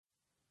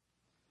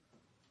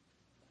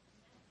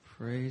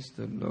Praise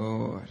the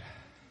Lord.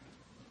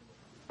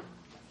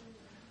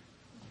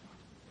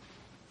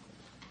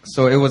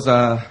 So it was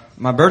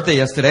my birthday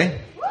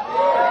yesterday.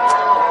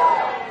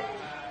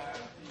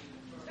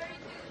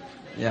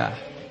 Yeah.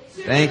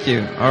 Thank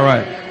you. All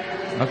right.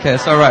 Okay,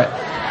 it's all right.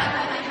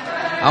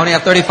 I only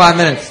have 35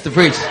 minutes to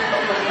preach.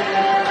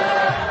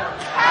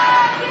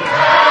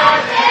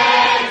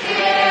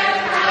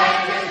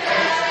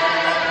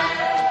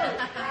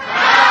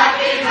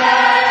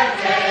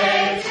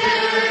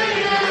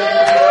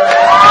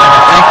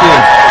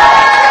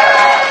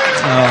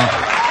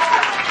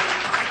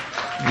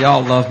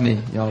 Y'all love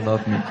me. Y'all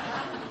love me.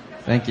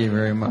 Thank you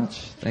very much.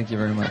 Thank you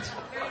very much.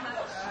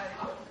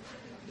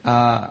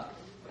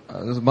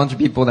 There's a bunch of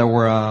people that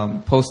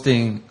were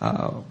posting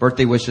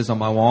birthday wishes on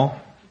my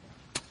wall.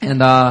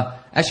 And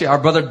actually, our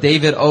brother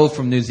David O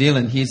from New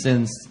Zealand, he's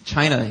in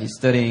China. He's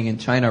studying in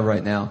China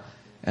right now.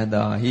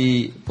 And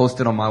he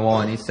posted on my wall,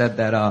 and he said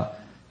that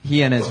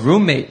he and his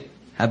roommate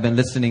have been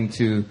listening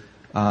to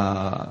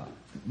our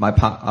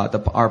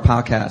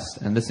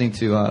podcast and listening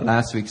to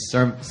last week's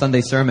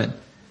Sunday sermon.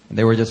 And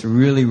they were just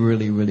really,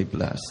 really, really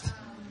blessed.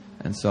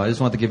 And so I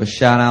just want to give a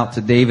shout out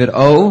to David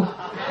O.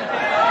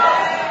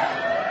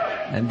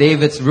 And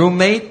David's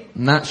roommate.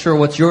 I'm not sure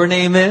what your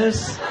name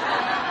is.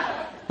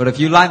 But if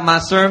you like my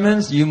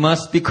sermons, you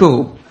must be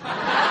cool. All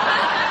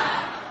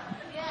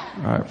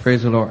right,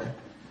 praise the Lord.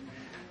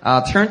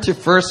 Turn to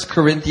 1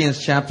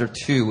 Corinthians chapter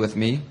 2 with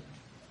me.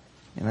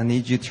 And I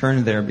need you to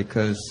turn there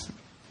because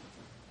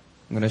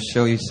I'm going to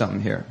show you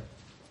something here.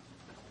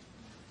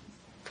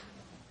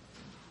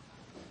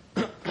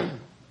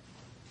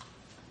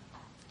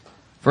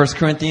 1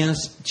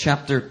 Corinthians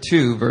chapter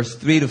 2, verse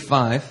 3 to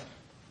 5.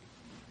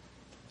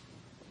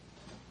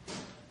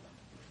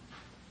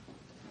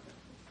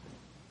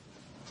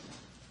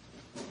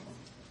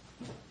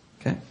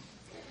 Okay.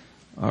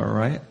 All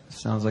right.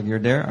 Sounds like you're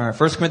there. All right.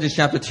 1 Corinthians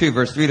chapter 2,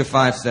 verse 3 to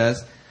 5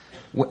 says,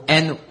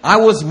 "And I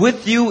was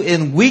with you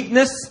in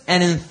weakness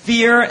and in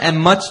fear and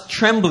much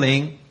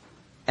trembling,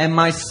 and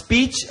my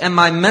speech and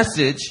my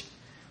message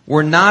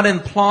were not in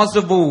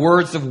plausible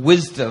words of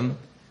wisdom,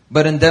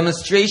 but in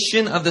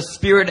demonstration of the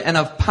Spirit and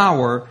of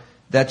power,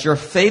 that your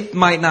faith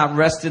might not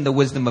rest in the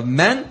wisdom of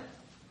men,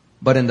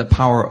 but in the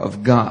power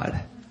of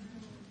God."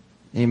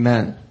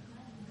 Amen.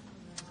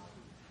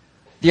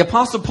 The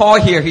Apostle Paul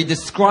here, he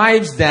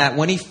describes that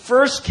when he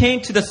first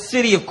came to the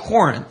city of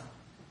Corinth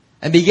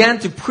and began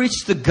to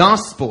preach the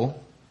gospel,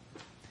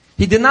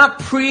 he did not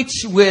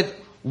preach with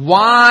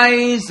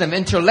wise and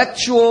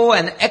intellectual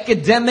and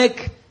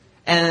academic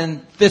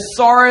and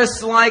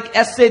thesaurus-like,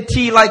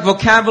 SAT-like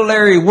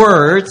vocabulary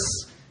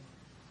words,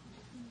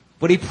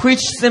 but he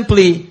preached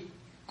simply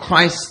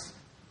Christ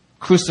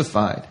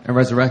crucified and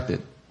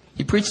resurrected.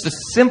 He preached a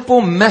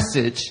simple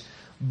message,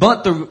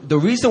 but the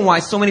reason why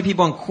so many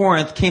people in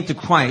Corinth came to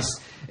Christ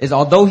is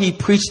although he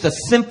preached a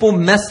simple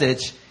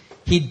message,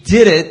 he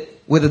did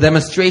it with a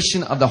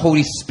demonstration of the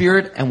Holy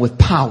Spirit and with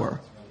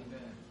power.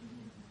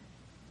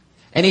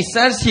 And he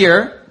says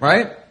here,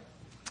 right,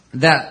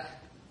 that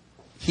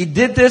he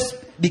did this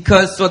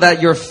because so that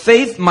your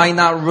faith might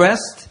not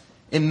rest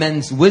in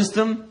men's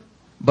wisdom,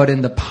 but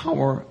in the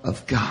power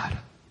of God.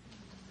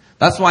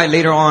 That's why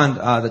later on,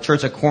 the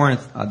church at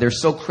Corinth, they're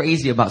so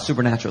crazy about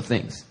supernatural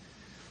things.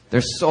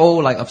 They're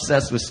so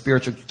obsessed with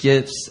spiritual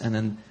gifts, and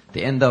then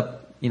they end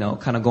up,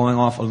 kind of going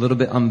off a little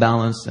bit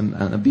unbalanced and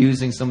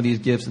abusing some of these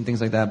gifts and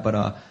things like that.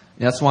 But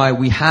that's why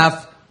we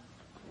have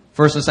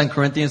 1st and 2nd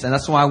Corinthians, and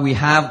that's why we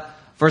have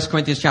 1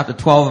 Corinthians chapter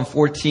 12 and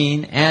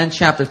 14 and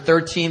chapter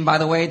 13, by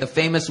the way, the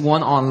famous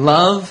one on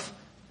love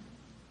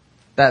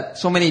that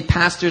so many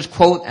pastors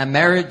quote at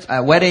marriage,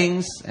 at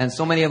weddings, and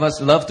so many of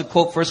us love to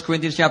quote 1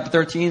 Corinthians chapter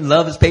 13.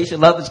 Love is patient,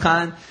 love is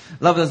kind,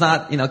 love does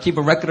not, keep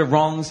a record of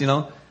wrongs,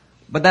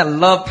 But that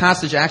love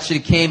passage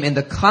actually came in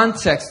the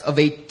context of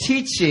a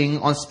teaching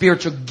on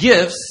spiritual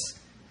gifts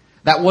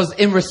that was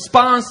in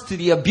response to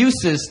the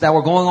abuses that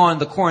were going on in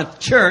the Corinth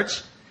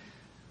church,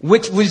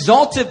 which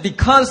resulted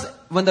because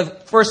when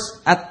at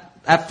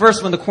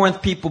first when the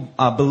Corinth people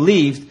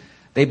believed,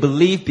 they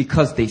believed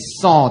because they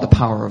saw the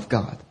power of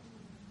God.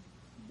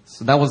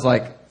 So that was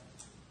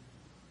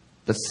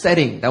the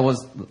setting. That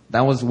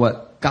was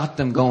what got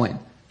them going,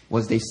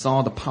 was they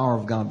saw the power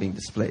of God being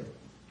displayed.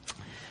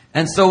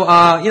 And so,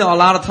 a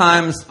lot of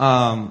times,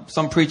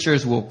 some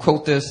preachers will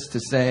quote this to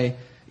say,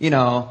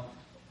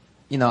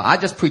 I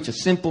just preach a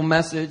simple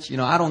message.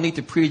 I don't need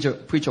to preach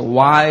a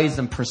wise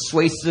and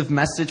persuasive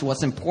message.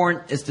 What's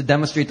important is to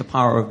demonstrate the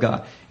power of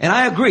God. And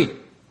I agree.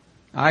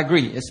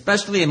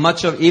 Especially in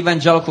much of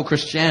evangelical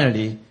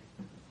Christianity,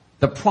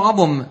 the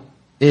problem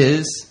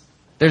is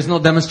there's no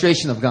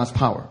demonstration of God's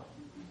power.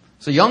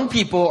 So young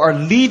people are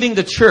leaving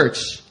the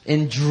church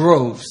in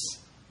droves,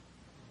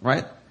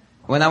 right?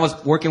 When I was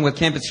working with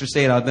Campus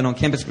Crusade, I've been on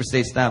Campus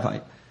Crusade staff.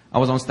 I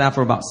was on staff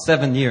for about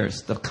 7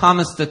 years. The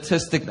common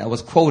statistic that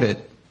was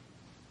quoted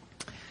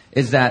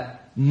is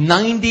that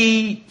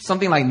 92,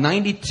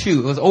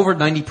 it was over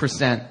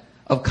 90%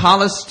 of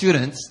college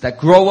students that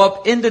grow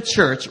up in the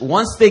church,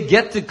 once they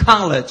get to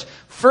college,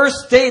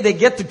 first day they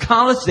get to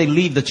college, they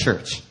leave the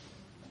church.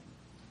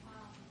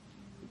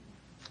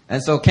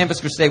 And so Campus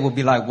Crusade will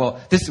be like,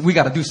 well, we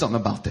got to do something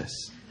about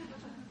this.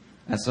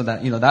 And so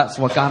that, that's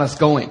what got us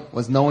going,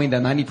 was knowing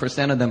that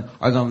 90% of them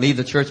are going to leave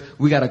the church.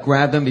 We got to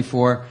grab them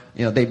before,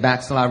 they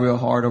backslide real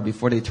hard or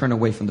before they turn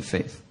away from the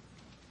faith.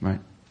 Right?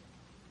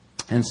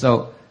 And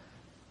so,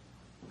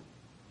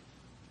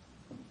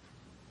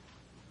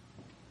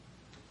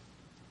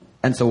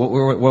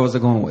 what was I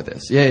going with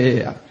this?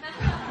 Yeah.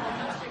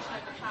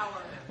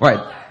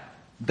 Right.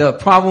 The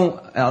problem,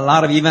 a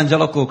lot of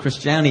evangelical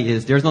Christianity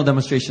is there's no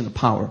demonstration of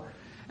power.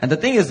 And the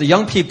thing is, the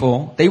young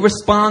people, they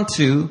respond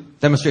to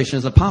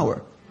demonstrations of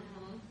power.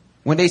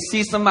 When they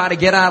see somebody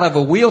get out of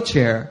a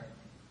wheelchair,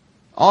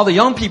 all the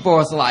young people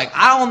are like,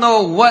 I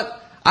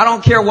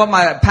don't care what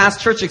my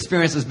past church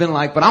experience has been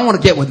like, but I want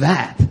to get with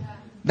that.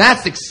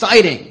 That's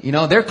exciting.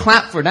 They're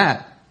clap for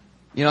that.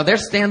 They're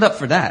stand up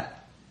for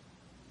that.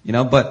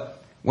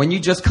 But when you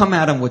just come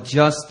at them with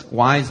just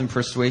wise and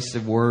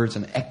persuasive words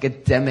and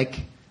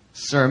academic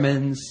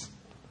sermons,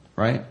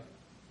 right?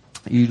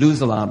 You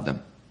lose a lot of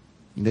them.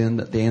 Then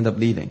they end up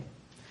leaving.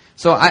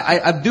 So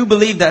I do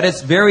believe that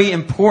it's very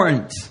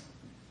important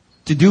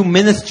to do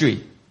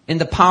ministry in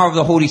the power of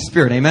the Holy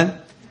Spirit. Amen?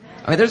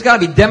 I mean, there's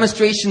got to be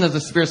demonstration of the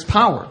Spirit's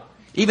power.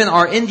 Even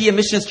our India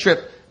missions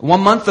trip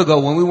 1 month ago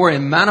when we were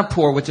in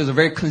Manipur, which is a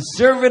very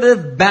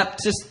conservative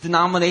Baptist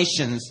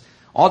denominations,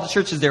 all the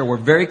churches there were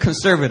very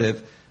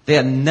conservative. They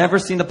had never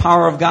seen the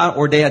power of God,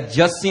 or they had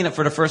just seen it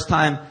for the first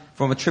time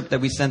from a trip that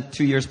we sent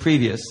 2 years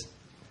previous.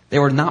 They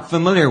were not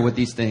familiar with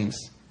these things.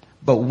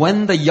 But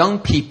when the young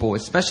people,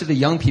 especially the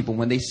young people,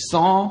 when they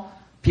saw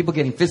people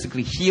getting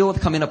physically healed,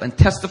 coming up and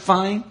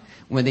testifying,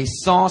 when they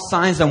saw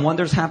signs and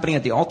wonders happening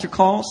at the altar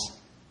calls,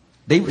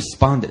 they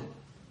responded.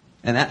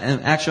 And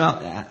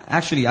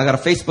actually, I got a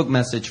Facebook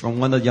message from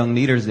one of the young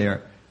leaders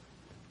there.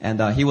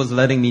 And he was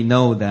letting me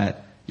know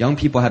that young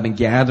people have been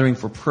gathering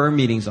for prayer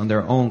meetings on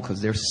their own because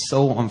they're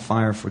so on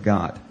fire for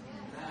God.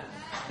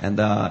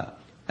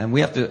 And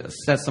we have to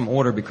set some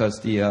order because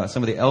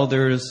some of the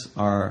elders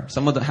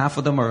half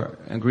of them are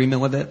in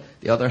agreement with it.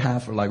 The other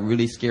half are like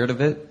really scared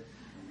of it.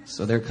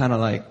 So they're kind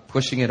of like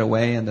pushing it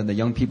away, and then the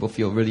young people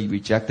feel really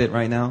rejected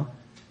right now.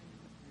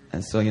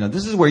 And so,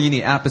 this is where you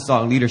need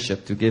apostolic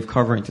leadership to give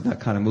covering to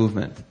that kind of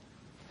movement.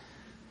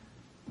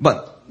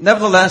 But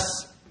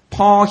nevertheless,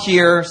 Paul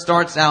here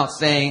starts out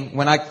saying,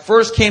 when I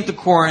first came to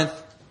Corinth,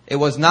 it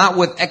was not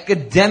with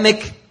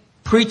academic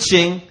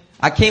preaching.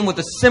 I came with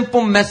a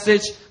simple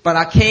message, but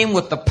I came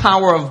with the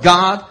power of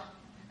God.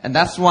 And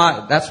that's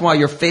why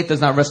your faith does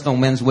not rest on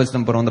men's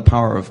wisdom, but on the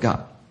power of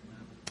God.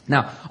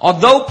 Now,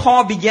 although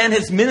Paul began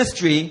his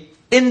ministry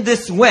in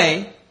this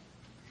way,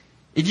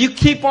 if you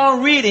keep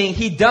on reading,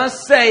 he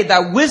does say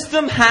that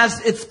wisdom has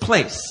its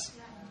place.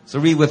 So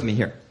read with me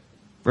here.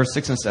 Verse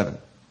 6 and 7.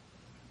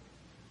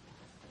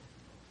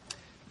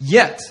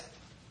 Yet,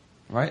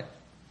 right?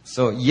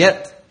 So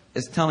yet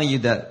is telling you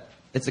that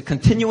it's a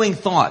continuing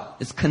thought.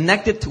 It's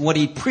connected to what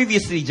he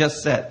previously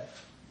just said.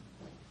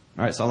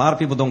 All right, so a lot of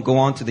people don't go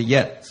on to the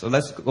yet. So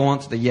let's go on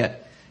to the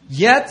yet.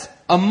 Yet,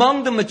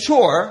 among the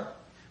mature,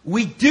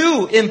 we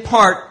do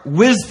impart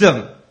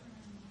wisdom.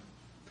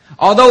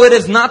 Although it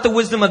is not the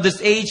wisdom of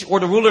this age or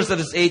the rulers of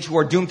this age who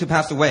are doomed to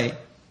pass away.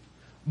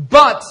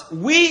 But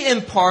we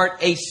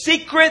impart a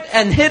secret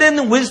and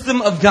hidden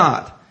wisdom of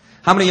God.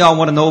 How many of y'all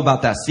want to know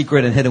about that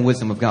secret and hidden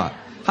wisdom of God?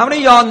 How many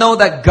of y'all know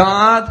that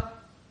God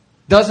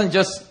doesn't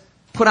just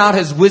put out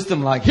his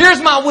wisdom like,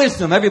 here's my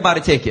wisdom, everybody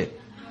take it.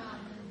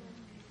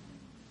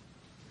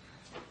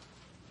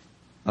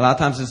 A lot of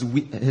times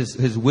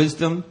his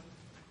wisdom,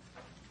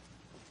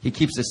 he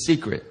keeps it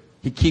secret.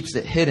 He keeps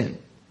it hidden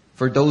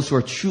for those who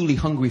are truly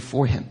hungry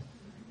for him.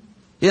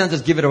 He doesn't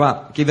just give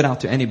it out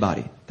to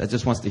anybody that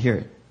just wants to hear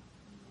it.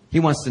 He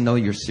wants to know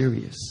you're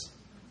serious.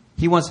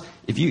 He wants,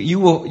 if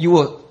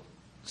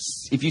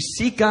you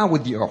seek God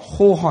with your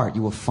whole heart,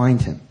 you will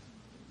find him.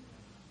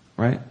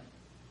 Right?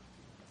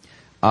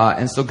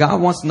 And so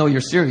God wants to know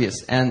you're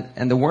serious.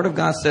 And the word of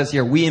God says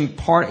here, we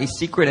impart a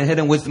secret and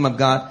hidden wisdom of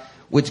God,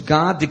 which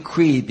God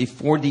decreed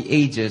before the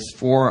ages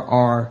for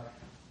our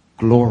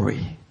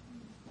glory.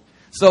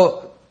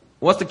 So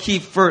what's the key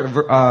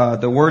for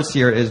the words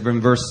here is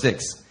in verse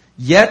 6.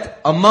 Yet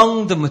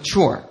among the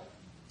mature.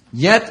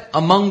 Yet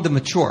among the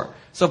mature.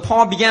 So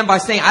Paul began by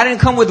saying, I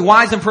didn't come with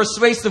wise and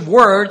persuasive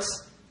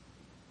words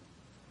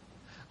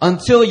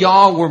until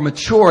y'all were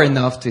mature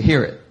enough to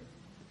hear it.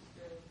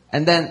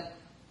 And then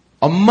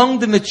among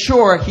the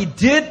mature, he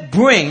did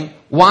bring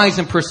wise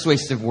and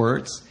persuasive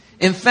words.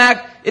 In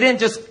fact,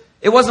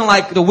 it wasn't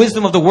like the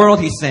wisdom of the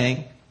world he's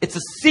saying. It's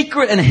a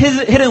secret and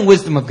hidden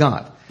wisdom of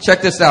God.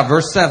 Check this out,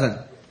 verse 7.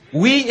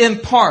 We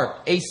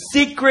impart a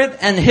secret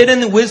and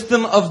hidden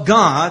wisdom of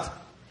God,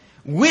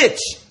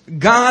 which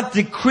God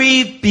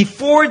decreed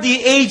before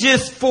the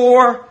ages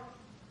for,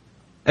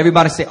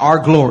 everybody say, our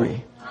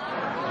glory.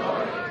 Our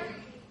glory.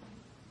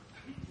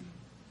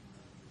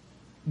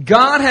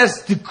 God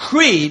has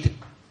decreed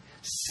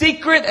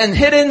secret and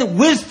hidden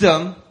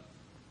wisdom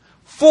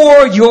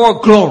for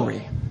your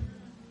glory.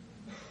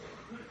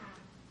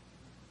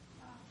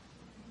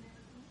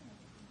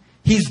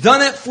 He's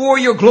done it for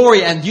your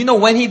glory. And do you know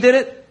when he did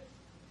it?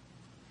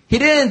 He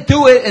didn't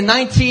do it in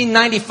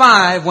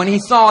 1995 when he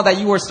saw that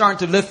you were starting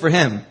to live for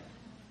him.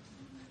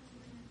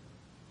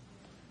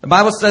 The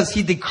Bible says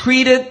he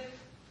decreed it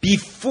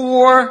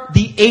before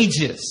the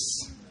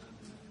ages.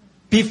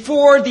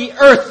 Before the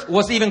earth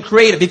was even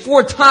created.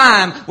 Before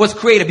time was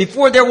created.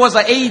 Before there was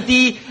an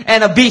AD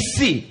and a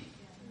BC.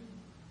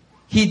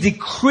 He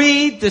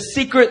decreed the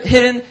secret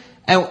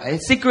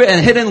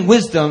and hidden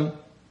wisdom.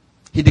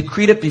 He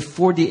decreed it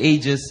before the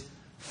ages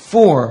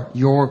for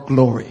your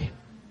glory.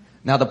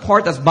 Now the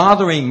part that's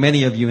bothering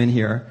many of you in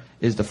here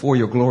is the for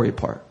your glory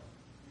part.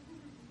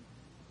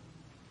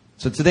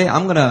 So today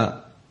I'm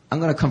gonna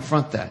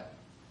confront that.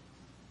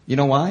 You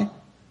know why?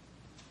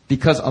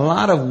 Because a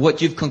lot of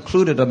what you've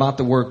concluded about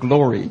the word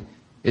glory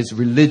is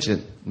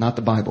religion, not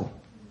the Bible.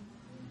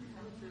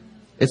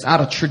 It's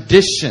out of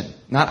tradition,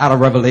 not out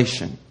of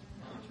revelation.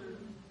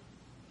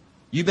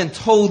 You've been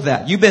told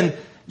that. You've been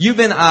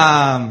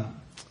not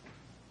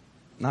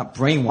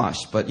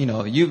brainwashed, but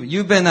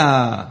you've been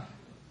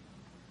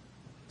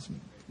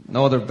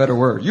no other better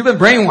word. You've been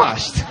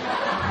brainwashed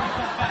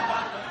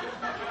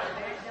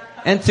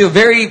into a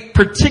very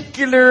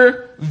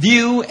particular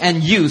view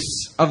and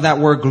use of that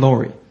word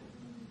glory.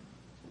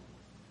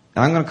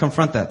 And I'm going to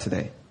confront that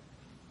today.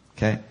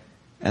 Okay?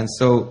 And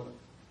so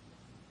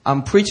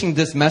I'm preaching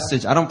this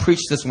message. I don't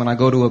preach this when I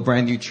go to a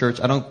brand new church.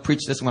 I don't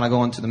preach this when I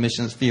go into the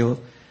missions field.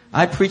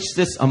 I preach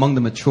this among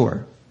the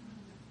mature.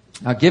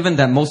 Now, given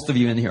that most of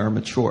you in here are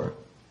mature,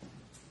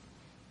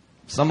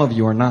 some of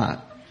you are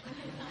not.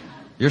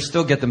 You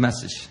still get the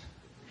message.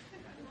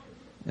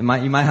 You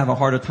might have a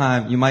harder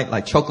time. You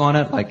might choke on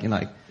it,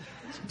 like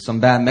some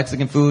bad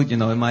Mexican food. You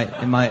might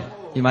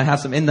have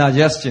some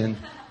indigestion,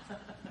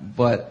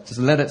 but just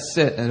let it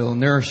sit and it'll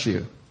nourish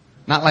you.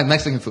 Not like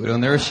Mexican food. It'll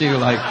nourish you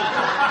like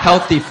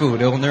healthy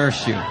food. It'll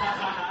nourish you. All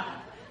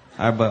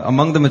right, but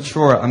among the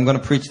mature, I'm going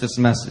to preach this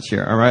message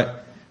here. All right.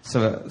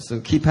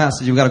 So key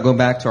passage. We've got to go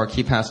back to our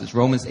key passage,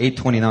 Romans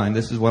 8:29.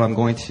 This is what I'm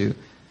going to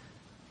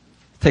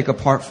take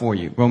apart for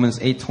you. Romans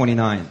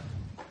 8:29.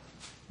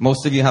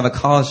 Most of you have a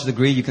college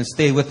degree. You can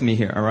stay with me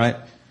here, all right?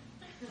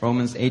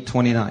 Romans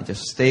 8:29.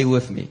 Just stay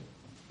with me.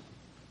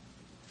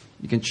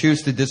 You can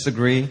choose to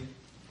disagree,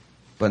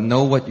 but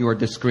know what you are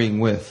disagreeing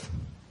with.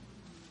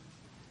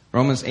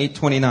 Romans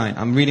 8:29.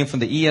 I'm reading from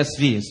the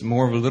ESV. It's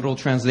more of a literal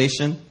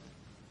translation.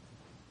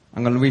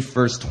 I'm going to read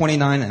verse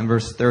 29 and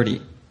verse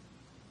 30.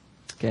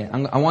 Okay,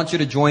 I want you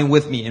to join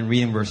with me in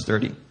reading verse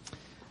 30. I'm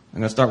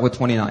going to start with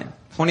 29.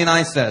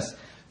 29 says,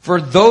 "For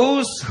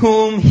those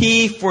whom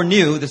he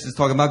foreknew," this is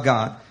talking about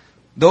God,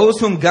 "those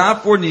whom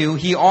God foreknew,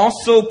 he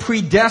also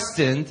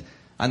predestined."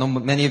 I know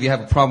many of you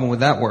have a problem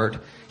with that word.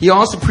 "He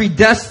also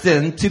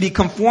predestined to be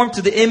conformed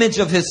to the image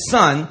of his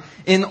Son,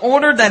 in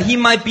order that he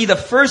might be the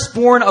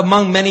firstborn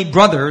among many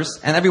brothers."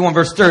 And everyone,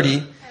 verse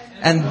 30.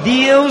 "And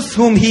those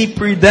whom he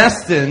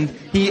predestined,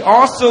 he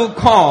also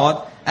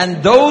called.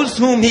 And those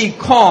whom he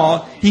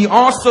called, he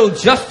also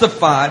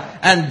justified.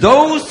 And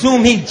those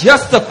whom he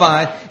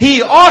justified,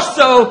 he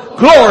also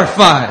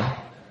glorified."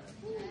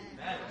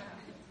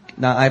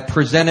 Now, I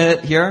presented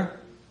it here.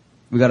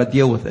 We got to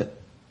deal with it.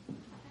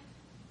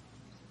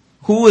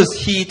 Who is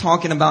he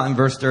talking about in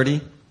verse 30?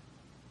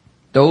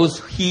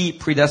 Those he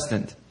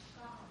predestined.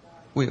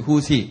 Wait,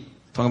 who's he?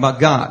 Talking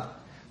about God.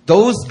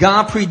 Those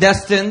God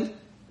predestined,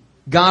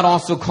 God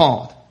also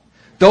called.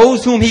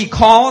 Those whom he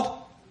called,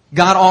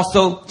 God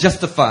also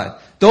justified.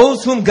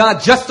 Those whom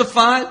God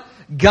justified,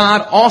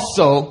 God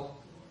also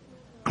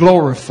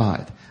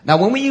glorified. Now,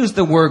 when we use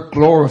the word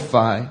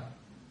glorify,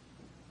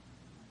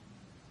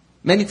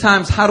 many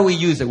times, how do we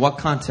use it? What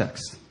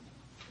context?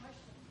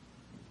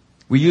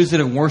 We use it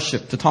in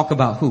worship to talk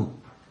about who?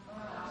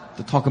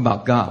 To talk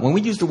about God. When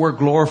we use the word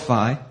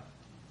glorify,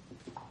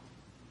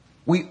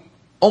 we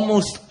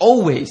almost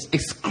always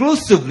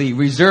exclusively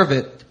reserve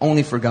it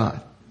only for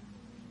God.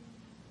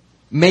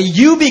 May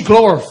you be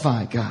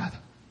glorified, God.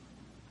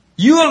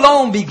 You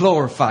alone be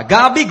glorified.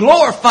 God, be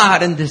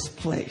glorified in this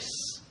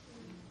place.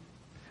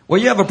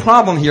 Well, you have a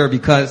problem here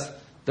because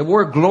the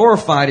word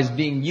glorified is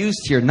being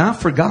used here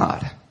not for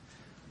God.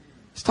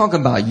 It's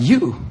talking about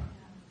you.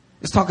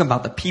 It's talking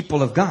about the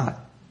people of God.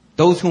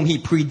 Those whom he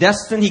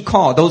predestined, he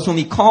called. Those whom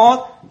he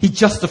called, he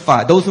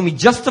justified. Those whom he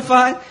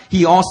justified,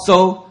 he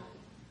also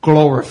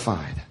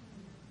glorified.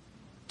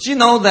 Do you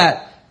know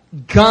that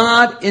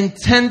God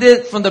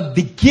intended from the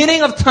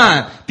beginning of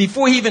time,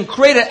 before he even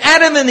created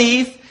Adam and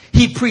Eve,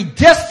 he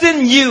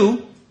predestined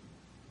you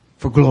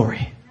for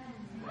glory.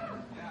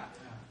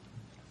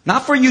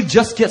 Not for you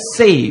just get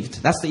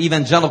saved. That's the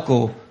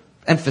evangelical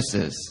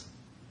emphasis.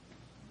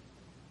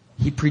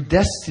 He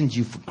predestined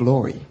you for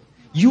glory.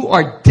 You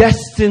are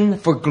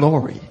destined for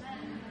glory.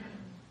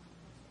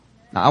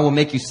 Now, I will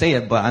make you say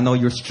it, but I know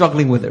you're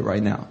struggling with it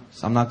right now.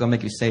 So I'm not going to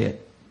make you say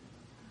it.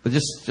 But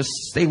just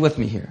stay with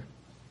me here.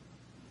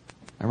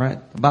 All right?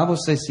 The Bible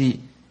says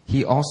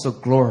he also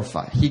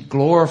glorifies. He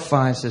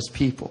glorifies his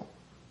people.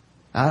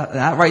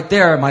 That right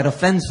there might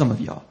offend some of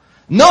y'all.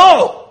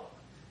 No!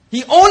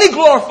 He only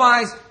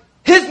glorifies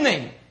his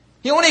name.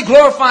 He only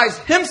glorifies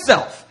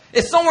himself.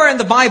 It's somewhere in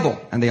the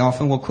Bible. And they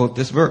often will quote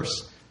this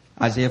verse.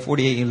 Isaiah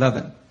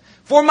 48:11.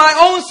 For my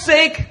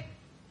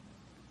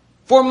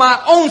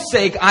own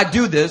sake, I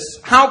do this.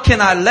 How can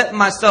I let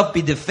myself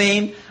be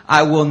defamed?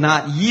 I will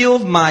not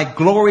yield my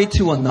glory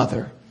to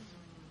another.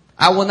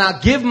 I will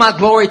not give my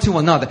glory to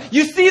another.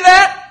 You see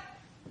that?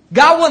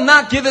 God will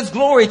not give his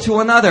glory to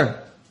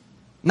another.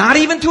 Not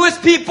even to his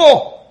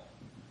people.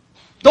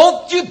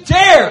 Don't you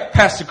dare,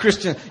 Pastor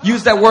Christian,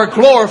 use that word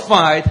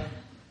glorified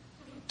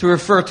to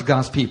refer to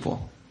God's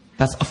people.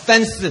 That's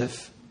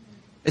offensive.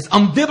 It's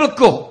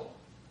unbiblical.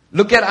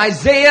 Look at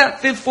Isaiah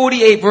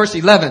 48 verse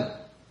 11.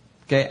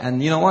 Okay,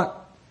 and you know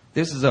what?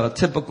 This is a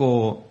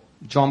typical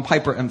John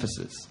Piper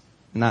emphasis.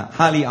 Not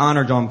highly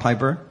honor John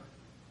Piper.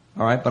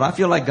 Alright, but I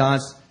feel like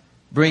God's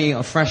bringing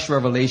a fresh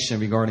revelation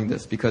regarding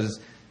this because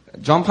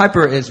John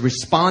Piper is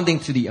responding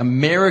to the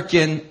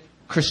American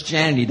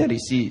Christianity that he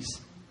sees.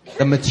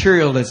 The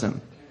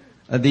materialism,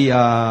 the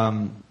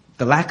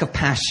lack of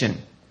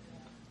passion,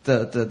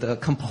 the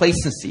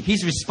complacency.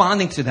 He's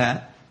responding to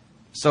that.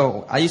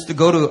 So I used to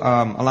go to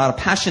a lot of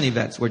passion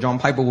events where John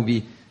Piper will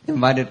be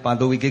invited by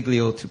Louis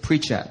Giglio to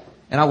preach at.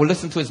 And I would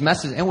listen to his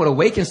message and it would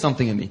awaken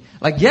something in me.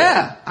 Like,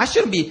 yeah, I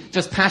shouldn't be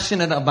just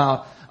passionate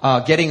about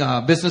getting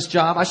a business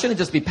job. I shouldn't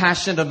just be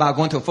passionate about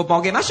going to a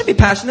football game. I should be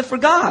passionate for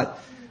God.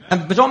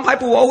 And John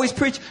Piper will always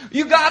preach,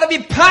 you gotta be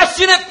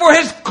passionate for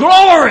his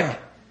glory,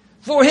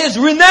 for his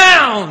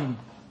renown.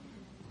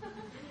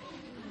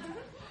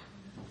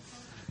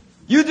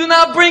 You do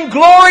not bring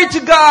glory to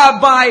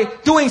God by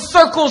doing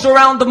circles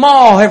around the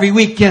mall every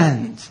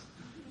weekend.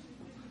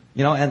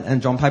 You know,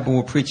 and John Piper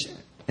will preach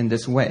in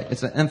this way.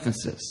 It's an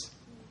emphasis.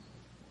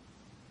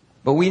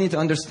 But we need to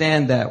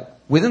understand that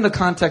within the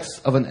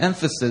context of an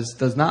emphasis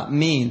does not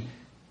mean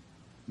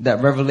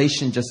that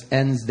revelation just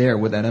ends there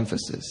with that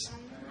emphasis.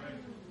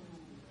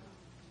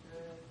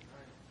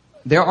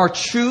 There are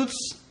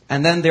truths,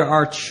 and then there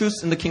are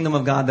truths in the kingdom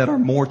of God that are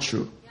more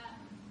true.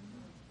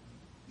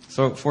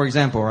 So, for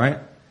example, right?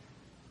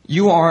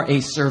 You are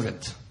a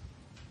servant.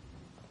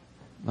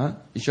 Right?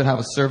 You should have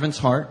a servant's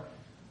heart.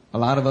 A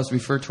lot of us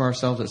refer to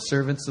ourselves as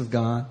servants of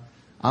God.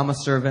 I'm a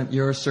servant.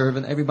 You're a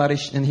servant. Everybody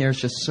in here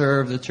should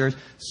serve the church,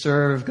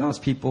 serve God's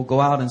people,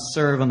 go out and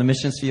serve on the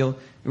missions field.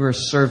 You're a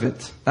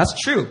servant. That's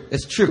true.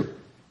 It's true.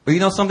 But you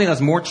know something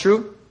that's more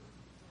true?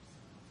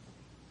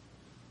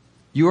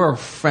 You are a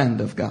friend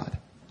of God.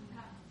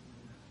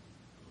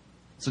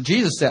 So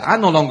Jesus said, I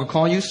no longer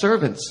call you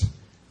servants.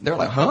 They're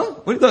like, huh?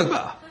 What are you talking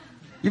about?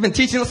 You've been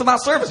teaching us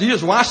about service. You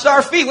just washed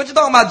our feet. What you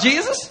talking about,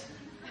 Jesus?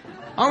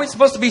 Aren't we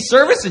supposed to be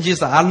servants? And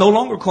Jesus said, I no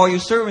longer call you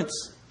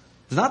servants.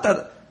 It's not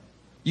that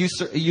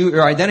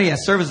your identity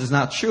as servants is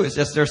not true. It's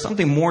just there's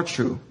something more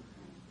true.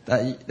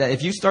 That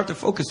if you start to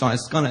focus on,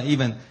 it's going to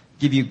even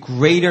give you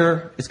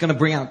greater, it's going to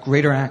bring out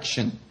greater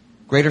action,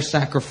 greater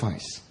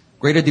sacrifice,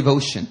 greater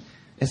devotion.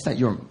 It's that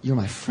you're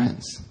my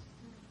friends.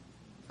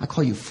 I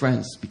call you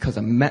friends because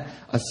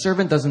a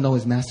servant doesn't know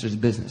his master's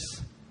business.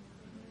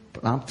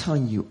 But I'm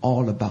telling you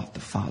all about the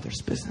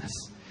Father's business.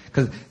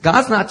 Because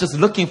God's not just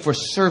looking for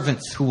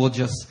servants who will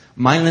just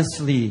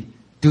mindlessly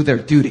do their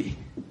duty.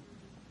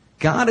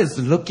 God is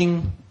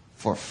looking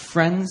for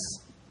friends.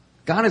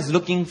 God is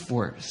looking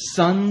for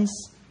sons.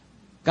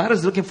 God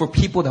is looking for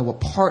people that will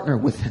partner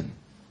with him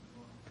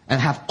and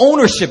have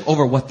ownership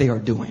over what they are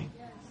doing.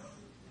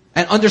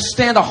 And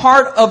understand the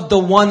heart of the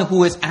one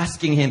who is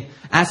asking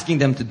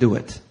them to do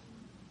it.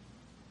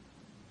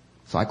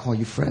 So I call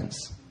you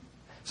friends.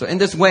 So in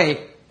this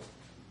way,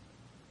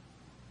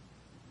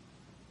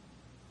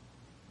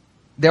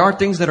 there are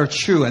things that are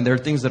true and there are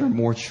things that are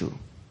more true.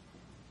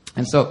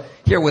 And so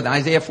here with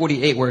Isaiah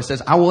 48 where it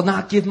says, I will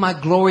not give my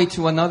glory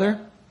to another.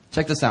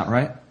 Check this out,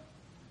 right?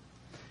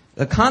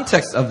 The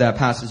context of that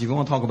passage, if you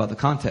want to talk about the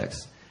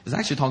context, is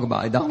actually talking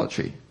about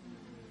idolatry.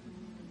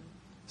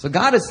 So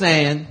God is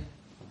saying,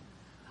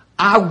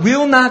 I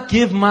will not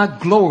give my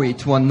glory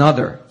to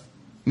another,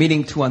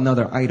 meaning to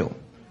another idol,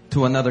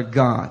 to another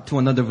God, to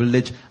another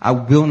religion. I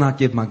will not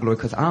give my glory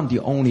because I'm the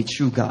only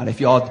true God.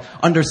 If you all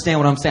understand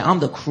what I'm saying, I'm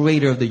the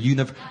creator of the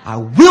universe. I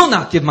will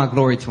not give my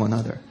glory to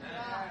another.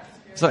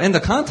 So in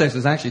the context,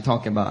 it's actually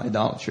talking about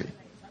idolatry.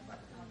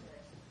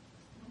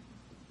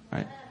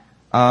 Right?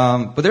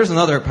 But there's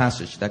another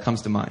passage that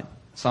comes to mind.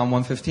 Psalm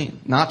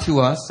 115. Not to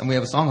us, and we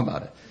have a song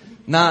about it.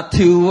 Not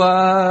to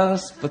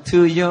us, but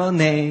to your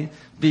name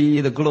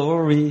be the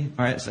glory.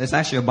 All right, so it's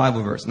actually a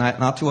Bible verse.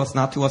 Not to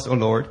us, O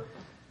Lord.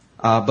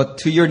 But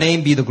to your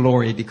name be the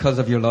glory because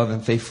of your love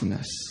and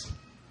faithfulness.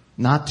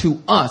 Not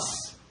to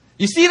us.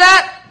 You see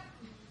that?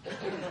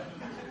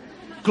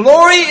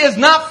 Glory is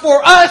not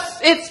for us,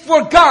 it's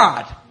for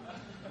God. You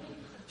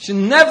should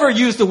never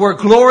use the word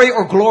glory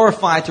or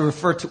glorify to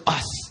refer to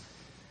us.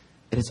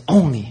 It is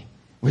only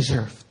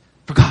reserved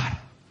for God.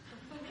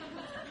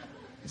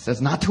 It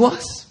says, not to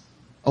us,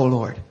 O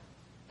Lord.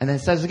 And then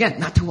it says again,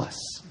 not to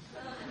us,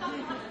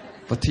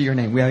 but to your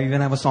name. We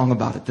even have a song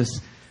about it. This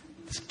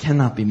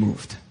cannot be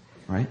moved,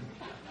 right?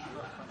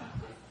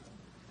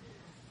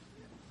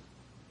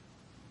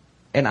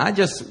 And I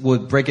just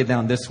would break it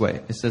down this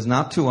way. It says,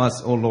 not to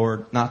us, O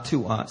Lord, not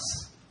to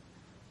us,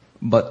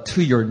 but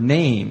to your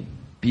name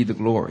be the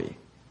glory.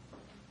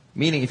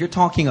 Meaning, if you're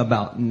talking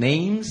about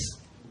names,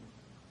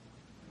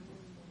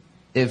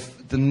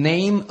 if the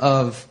name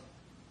of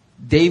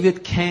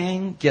David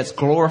Kang gets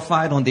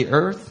glorified on the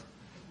earth,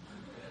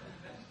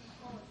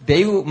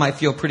 David might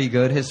feel pretty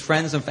good. His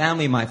friends and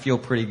family might feel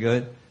pretty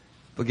good.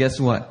 But guess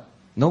what?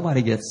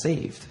 Nobody gets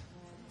saved.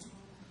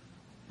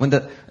 When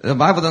the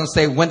Bible doesn't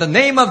say, when the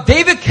name of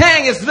David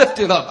Kang is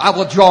lifted up, I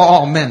will draw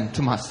all men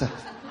to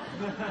myself.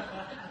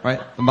 Right?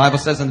 The Bible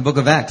says in the book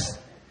of Acts,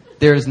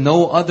 there is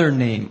no other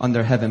name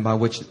under heaven by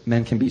which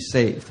men can be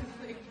saved.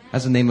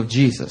 That's the name of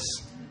Jesus.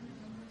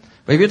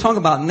 But if you're talking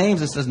about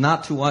names, it says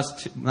not to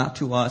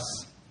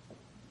us,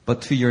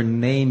 but to your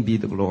name be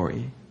the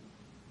glory.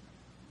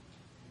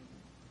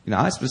 You know,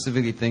 I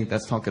specifically think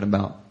that's talking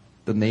about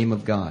the name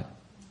of God.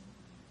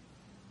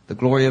 The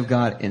glory of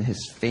God in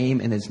His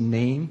fame and His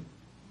name.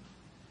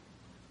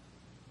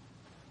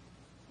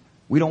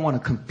 We don't want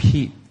to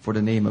compete for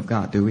the name of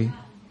God, do we?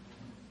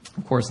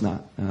 Of course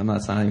not. And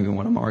that's not even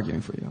what I'm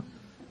arguing for you.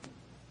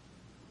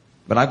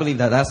 But I believe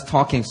that that's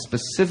talking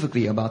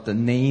specifically about the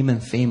name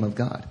and fame of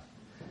God.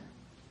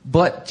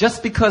 But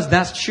just because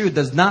that's true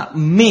does not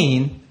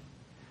mean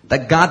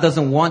that God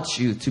doesn't want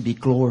you to be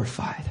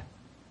glorified.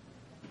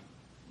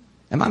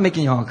 Am I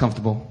making y'all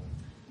uncomfortable?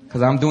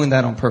 Because I'm doing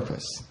that on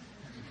purpose.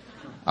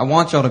 I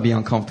want y'all to be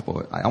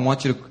uncomfortable. I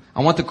want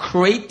to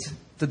create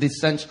the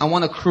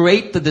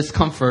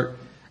discomfort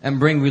and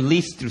bring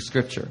release through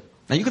Scripture.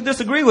 Now you can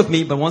disagree with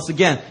me, but once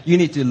again, you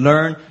need to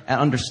learn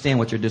and understand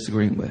what you're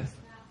disagreeing with.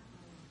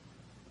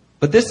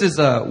 But this is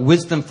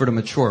wisdom for the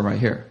mature right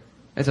here.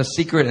 It's a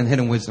secret and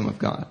hidden wisdom of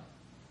God.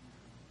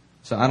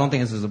 So I don't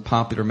think this is a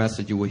popular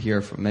message you will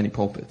hear from many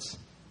pulpits.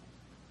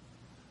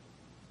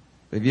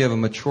 But if you have a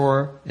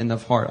mature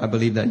enough heart, I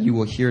believe that you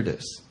will hear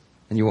this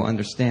and you will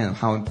understand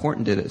how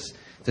important this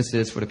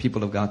is for the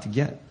people of God to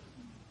get.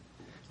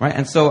 Right?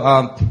 And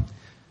so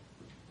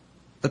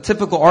the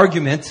typical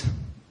argument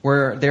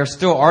where they're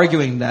still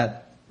arguing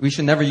that we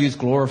should never use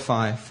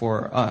glorify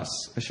for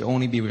us, it should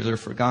only be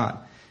reserved for God,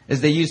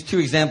 is they use two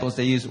examples.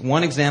 They use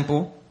one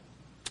example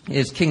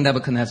is King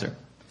Nebuchadnezzar.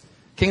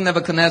 King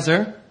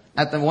Nebuchadnezzar,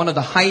 at one of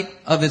the height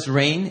of his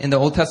reign in the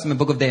Old Testament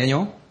book of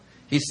Daniel,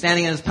 he's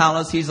standing in his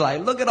palace. He's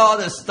like, look at all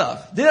this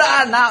stuff. Did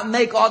I not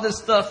make all this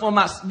stuff for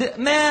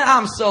man,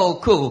 I'm so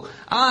cool.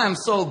 I'm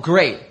so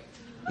great.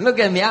 Look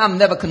at me. I'm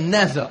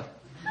Nebuchadnezzar.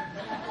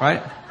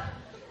 Right?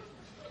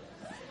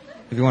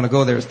 If you want to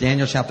go there, it's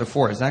Daniel chapter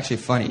 4. It's actually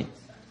funny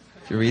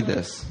if you read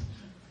this.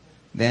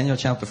 Daniel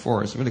chapter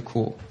 4 is really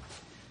cool.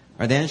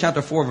 Right, Daniel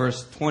chapter 4,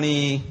 verse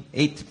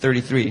 28 to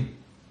 33.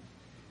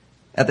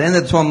 At the end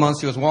of the 12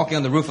 months, he was walking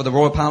on the roof of the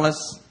royal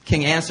palace.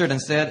 King answered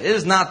and said,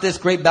 "Is not this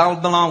great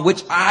Babylon,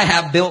 which I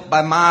have built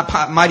by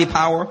my mighty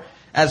power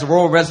as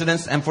royal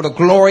residence and for the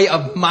glory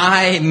of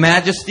my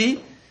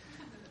majesty?"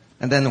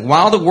 And then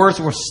while the words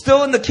were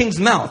still in the king's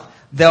mouth,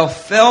 there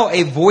fell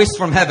a voice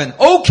from heaven.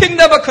 "O King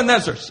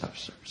Nebuchadnezzar,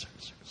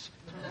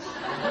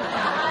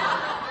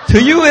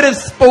 to you it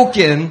is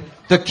spoken,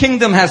 the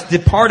kingdom has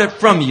departed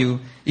from you.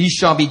 You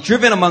shall be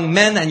driven among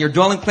men, and your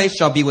dwelling place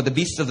shall be with the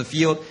beasts of the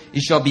field.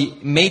 You shall be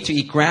made to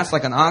eat grass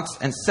like an ox,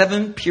 and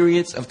 7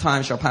 periods of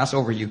time shall pass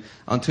over you,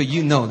 until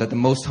you know that the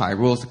Most High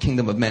rules the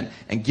kingdom of men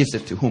and gives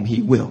it to whom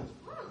He will."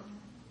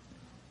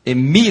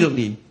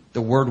 Immediately,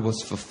 the word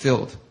was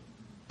fulfilled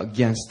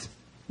against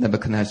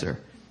Nebuchadnezzar.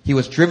 He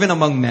was driven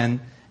among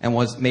men and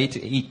was made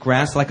to eat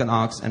grass like an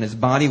ox, and his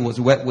body was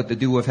wet with the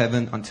dew of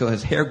heaven until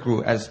his hair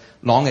grew as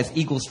long as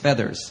eagle's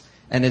feathers,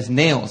 and his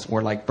nails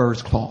were like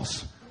birds'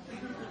 claws.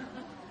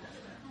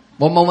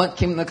 One moment,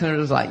 King Nebuchadnezzar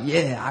was like,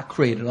 "Yeah, I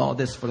created all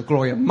this for the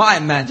glory of my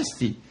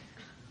majesty."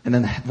 And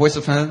then the voice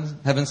of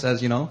heaven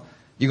says, you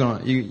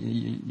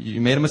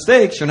made a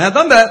mistake. Shouldn't have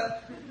done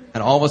that.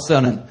 And all of a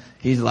sudden,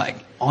 he's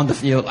like on the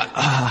field, like,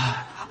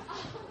 ah.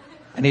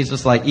 And he's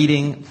just like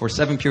eating for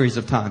 7 periods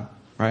of time,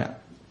 right?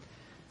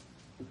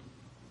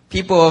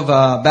 People of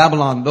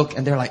Babylon look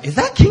and they're like, "Is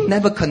that King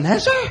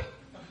Nebuchadnezzar?"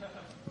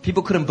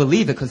 People couldn't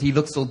believe it because he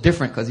looked so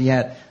different, because he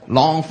had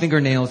long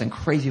fingernails and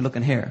crazy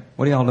looking hair.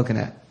 What are y'all looking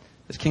at?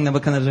 Is King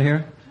Nebuchadnezzar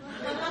here?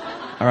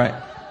 All right.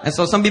 And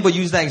so some people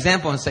use that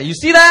example and say, "You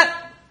see that?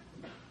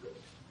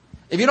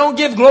 If you don't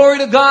give glory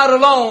to God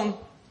alone,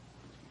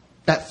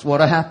 that's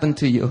what'll happen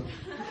to you."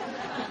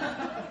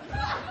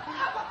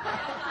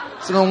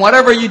 So then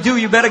whatever you do,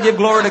 you better give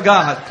glory to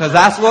God, because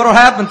that's what'll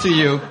happen to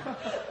you.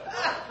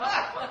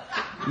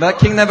 Let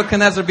King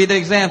Nebuchadnezzar be the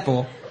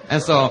example.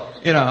 And so,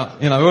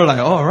 we're like,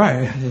 "Oh,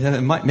 right.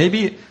 It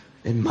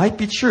might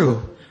be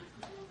true.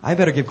 I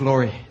better give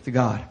glory to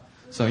God."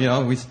 So,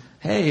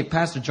 "Hey,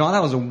 Pastor John,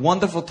 that was a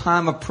wonderful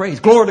time of praise.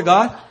 Glory to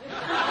God."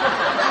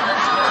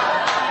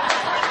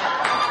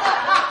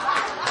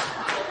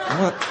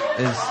 What?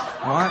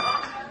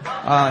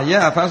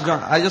 Yeah, Pastor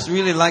John, I just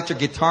really liked your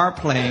guitar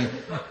playing.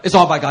 It's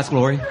all by God's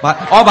glory.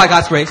 All by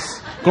God's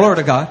grace. Glory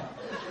to God.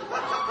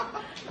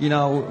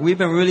 We've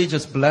been really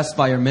just blessed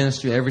by your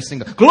ministry every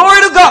single...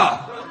 Glory to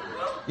God!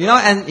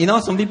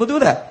 Some people do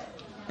that.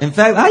 In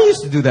fact, I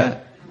used to do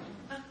that.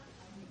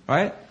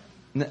 Right?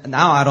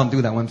 Now I don't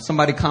do that. When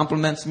somebody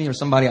compliments me or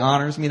somebody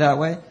honors me that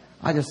way,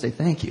 I just say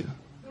thank you.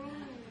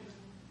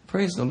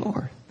 Praise the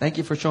Lord. Thank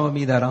you for showing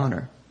me that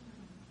honor.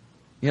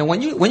 You know,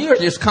 when you're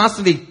just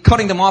constantly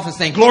cutting them off and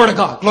saying, glory to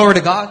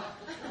God,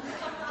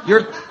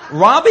 you're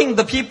robbing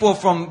the people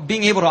from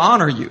being able to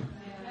honor you.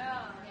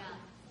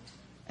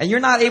 And you're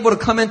not able to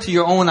come into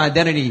your own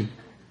identity.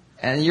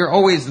 And you're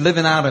always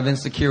living out of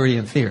insecurity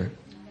and fear.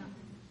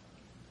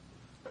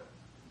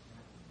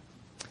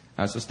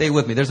 All right, so stay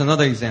with me. There's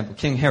another example.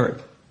 King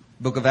Herod.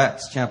 Book of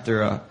Acts,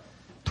 chapter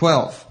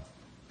 12.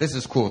 This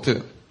is cool,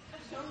 too.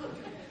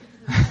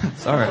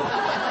 Sorry.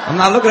 I'm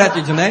not looking at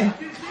you, Janae.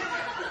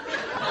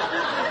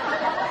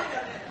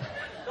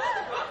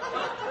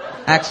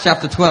 Acts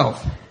chapter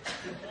 12.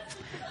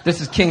 This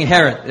is King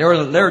Herod.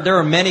 There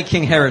are many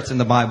King Herods in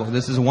the Bible.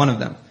 This is one of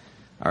them.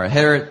 All right,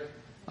 Herod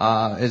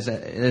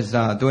is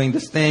doing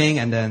this thing,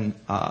 and then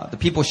the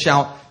people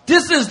shout,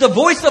 "This is the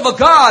voice of a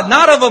God,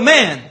 not of a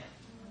man."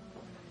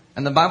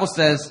 And the Bible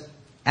says,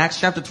 Acts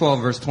chapter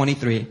 12, verse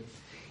 23,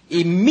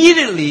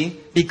 immediately,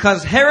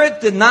 because Herod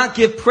did not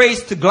give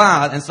praise to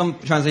God, and some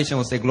translation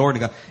will say glory to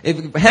God.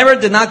 If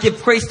Herod did not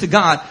give praise to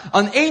God,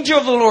 an angel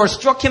of the Lord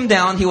struck him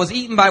down. He was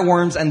eaten by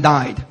worms and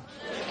died.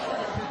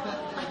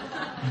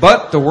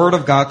 But the word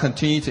of God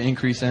continued to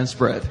increase and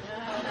spread.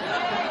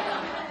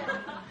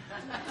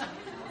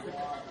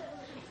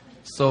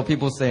 So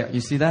people say, you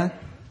see that?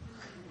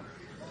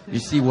 You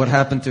see what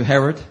happened to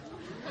Herod?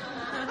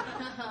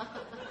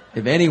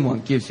 If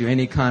anyone gives you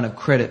any kind of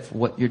credit for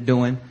what you're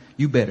doing,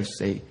 you better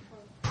say,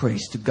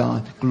 praise to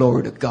God,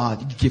 glory to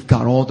God. You give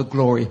God all the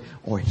glory,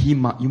 or you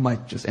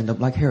might just end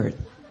up like Herod.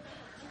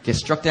 Get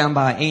struck down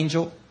by an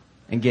angel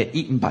and get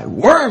eaten by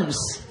worms.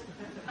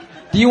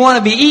 Do you want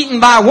to be eaten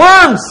by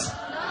worms?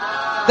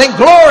 Then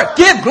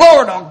give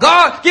glory to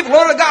God. Give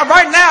glory to God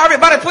right now.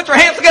 Everybody put your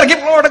hands together. Give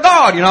glory to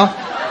God, you know.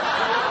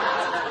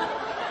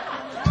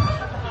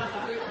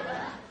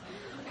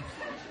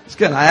 It's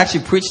good. I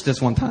actually preached this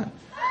one time.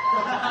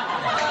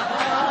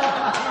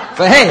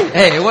 But hey,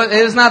 it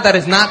is not that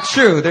it's not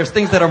true. There's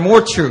things that are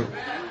more true.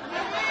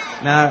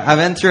 Now, I've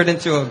entered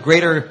into a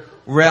greater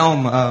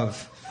realm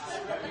of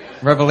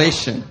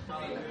revelation.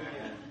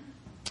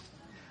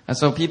 And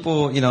so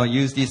people,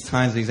 use these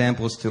kinds of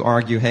examples to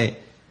argue, hey,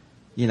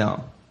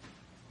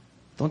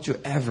 don't you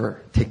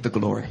ever take the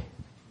glory.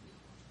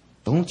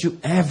 Don't you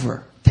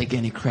ever take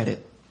any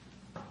credit.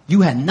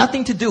 You had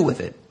nothing to do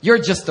with it. You're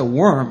just a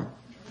worm.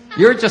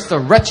 You're just a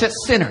wretched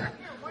sinner.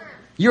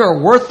 You're a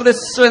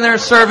worthless sinner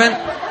servant.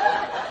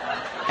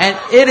 And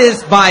it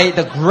is by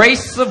the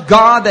grace of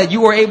God that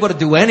you were able to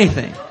do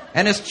anything.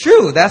 And it's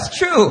true. That's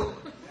true.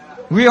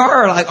 We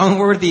are like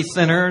unworthy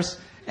sinners.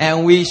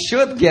 And we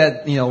should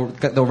get,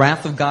 the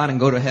wrath of God and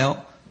go to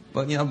hell.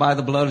 But, by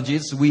the blood of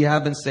Jesus, we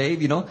have been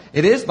saved.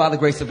 It is by the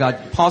grace of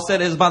God. Paul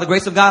said it is by the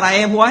grace of God I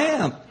am who I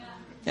am.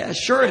 Yeah,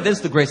 sure, it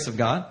is the grace of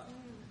God.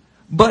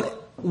 But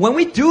when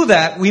we do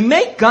that, we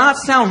make God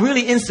sound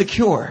really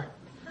insecure.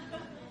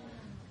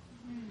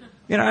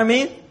 You know what I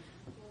mean?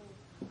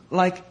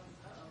 Like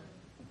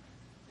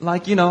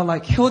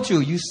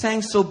Hyoju, you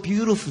sang so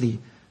beautifully.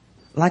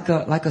 Like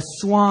a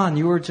swan,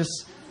 you were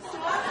just...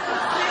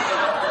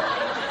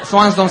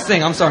 Swans don't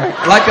sing, I'm sorry.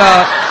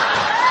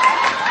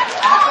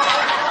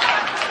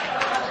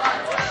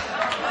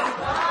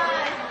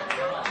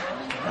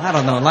 I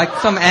don't know, like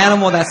some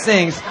animal that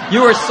sings.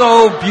 You were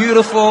so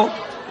beautiful.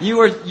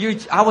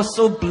 I was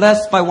so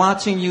blessed by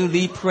watching you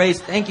lead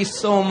praise. Thank you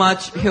so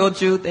much,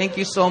 Hyoju. Thank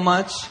you so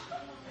much.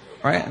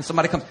 Right? And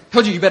somebody comes,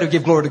 Hyoju, you better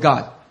give glory to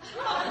God.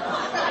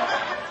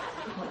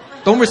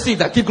 Don't receive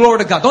that. Give glory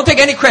to God. Don't take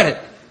any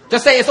credit.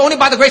 Just say, it's only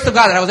by the grace of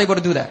God that I was able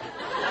to do that.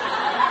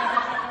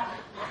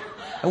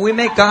 And we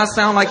make God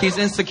sound like he's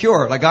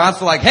insecure. Like God's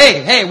like,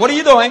 hey, what are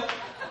you doing?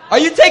 Are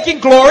you taking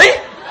glory?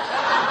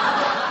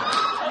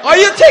 Are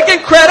you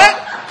taking credit?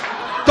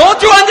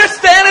 Don't you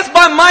understand it's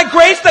by my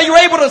grace that you're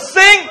able to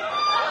sing?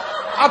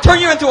 I'll turn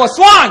you into a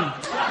swan.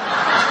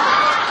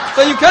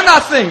 So you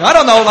cannot sing. I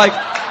don't know,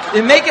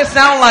 it make it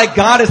sound like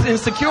God is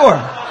insecure.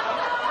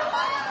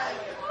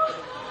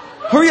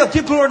 Hurry up,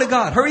 give glory to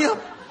God. Hurry up.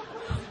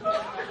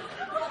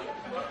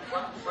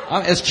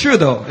 It's true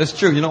though. It's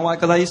true. You know why?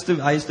 Because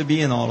I used to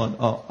be in all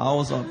of. I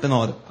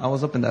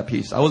was up in that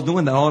piece. I was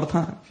doing that all the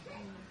time.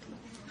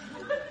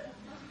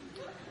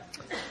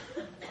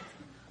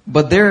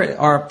 But there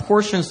are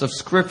portions of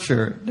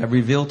Scripture that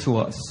reveal to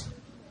us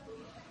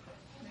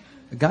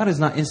that God is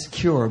not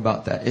insecure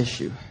about that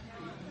issue.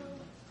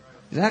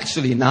 He's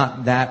actually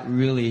not that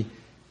really,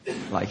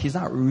 he's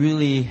not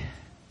really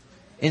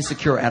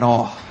insecure at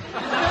all.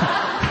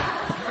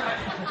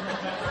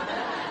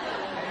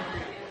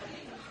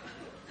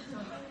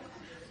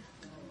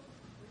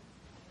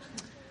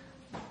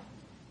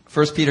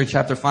 1 Peter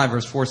chapter 5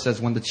 verse 4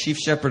 says, when the chief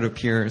shepherd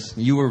appears,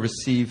 you will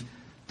receive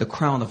the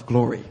crown of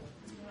glory.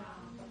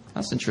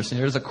 That's interesting.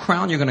 There's a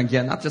crown you're going to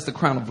get, not just a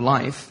crown of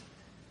life,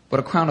 but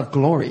a crown of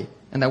glory.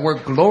 And that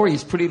word glory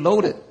is pretty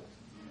loaded.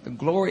 The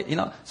glory,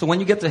 so when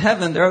you get to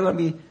heaven, there are going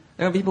to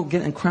be people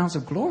getting crowns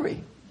of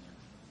glory.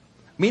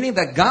 Meaning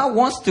that God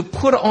wants to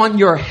put on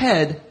your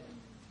head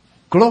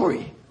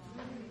glory.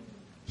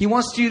 He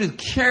wants you to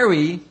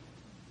carry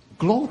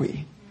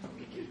glory.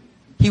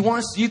 He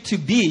wants you to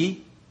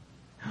be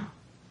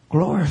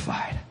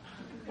glorified.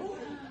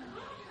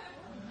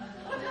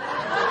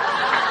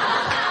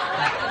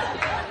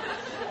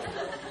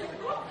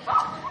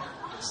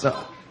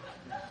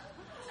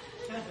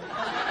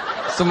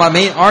 So my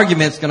main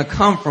argument is going to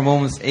come from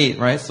Romans 8,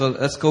 right? So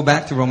let's go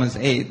back to Romans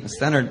 8.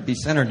 Be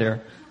centered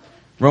there.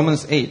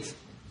 Romans 8,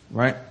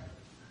 right?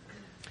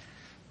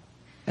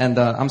 And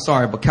I'm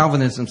sorry, but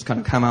Calvinism's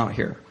going to come out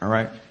here, all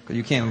right? Because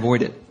you can't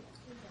avoid it.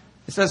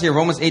 It says here,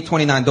 Romans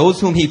 8:29, those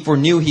whom he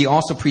foreknew, he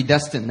also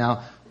predestined.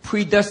 Now,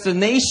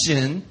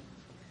 predestination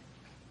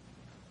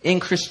in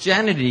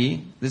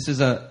Christianity, this is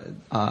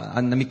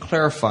let me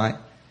clarify.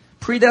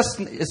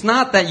 It's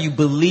not that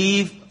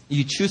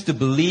you choose to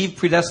believe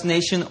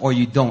predestination or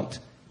you don't.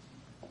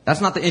 That's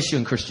not the issue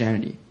in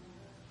Christianity.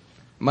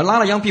 A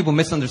lot of young people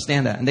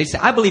misunderstand that. And they say,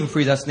 I believe in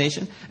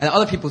predestination. And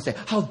other people say,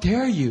 how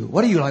dare you?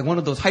 What are you, like one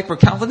of those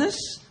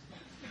hyper-Calvinists?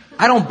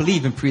 I don't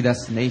believe in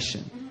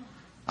predestination.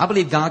 I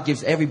believe God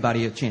gives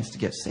everybody a chance to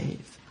get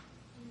saved.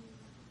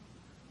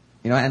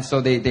 And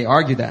so they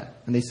argue that.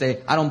 And they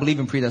say, I don't believe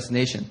in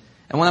predestination.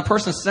 And when a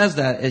person says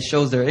that, it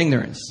shows their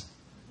ignorance.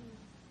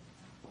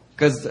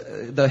 Because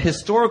the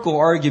historical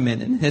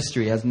argument in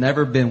history has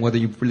never been whether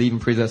you believe in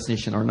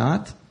predestination or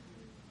not.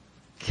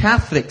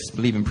 Catholics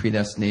believe in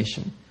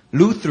predestination.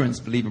 Lutherans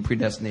believe in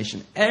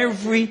predestination.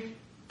 Every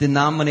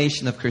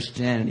denomination of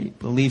Christianity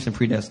believes in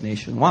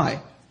predestination.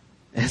 Why?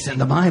 It's in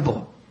the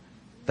Bible.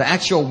 The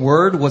actual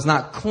word was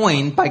not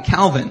coined by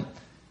Calvin.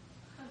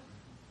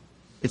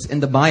 It's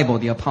in the Bible.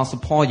 The Apostle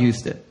Paul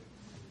used it.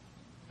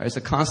 Right? It's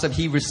a concept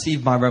he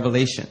received by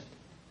revelation.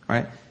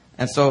 Right?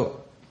 And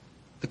so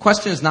the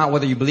question is not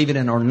whether you believe it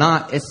in or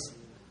not. It's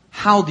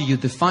how do you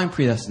define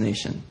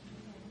predestination?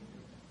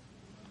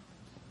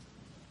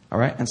 All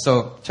right? And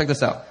so check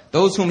this out.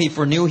 Those whom he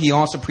foreknew, he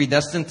also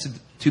predestined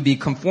to be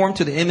conformed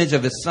to the image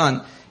of his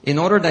Son, in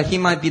order that he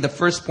might be the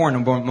firstborn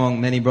among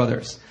many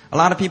brothers. A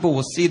lot of people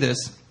will see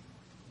this,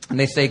 and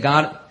they say,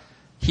 God,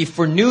 he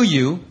foreknew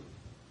you,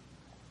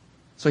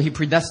 so he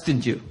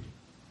predestined you.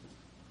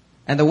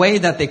 And the way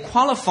that they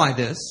qualify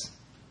this,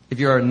 if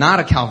you're not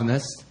a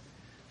Calvinist,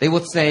 they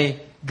would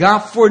say, God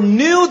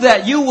foreknew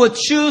that you would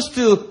choose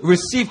to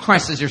receive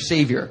Christ as your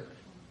Savior.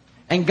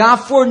 And God,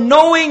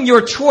 foreknowing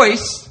your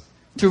choice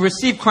to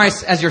receive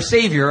Christ as your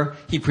Savior,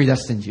 he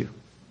predestined you.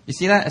 You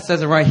see that? It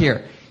says it right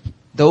here.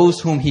 Those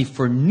whom he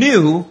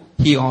foreknew,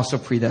 he also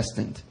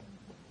predestined.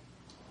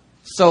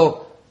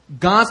 So,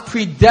 God's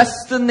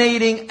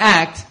predestinating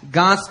act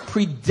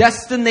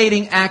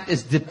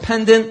is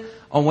dependent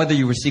on whether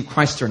you receive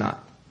Christ or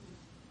not.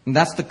 And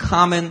that's the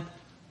common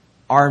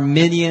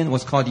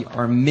what's called the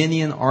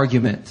Arminian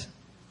argument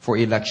for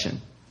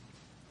election.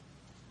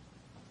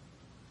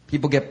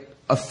 People get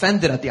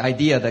offended at the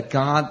idea that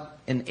God,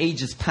 in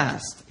ages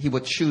past, he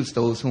would choose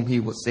those whom he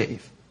would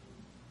save.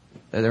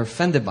 They're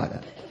offended by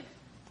that.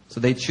 So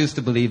they choose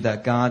to believe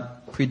that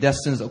God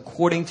predestines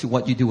according to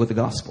what you do with the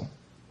gospel.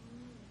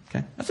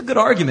 Okay? That's a good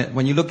argument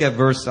when you look at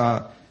verse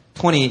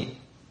 29,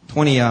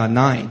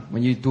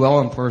 when you dwell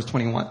on verse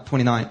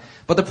 29.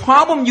 But the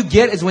problem you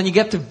get is when you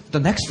get to the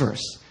next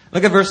verse.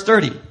 Look at verse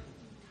 30.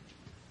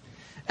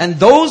 And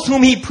those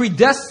whom he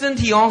predestined,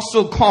 he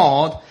also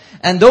called.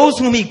 And those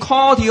whom he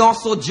called, he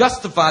also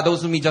justified.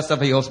 Those whom he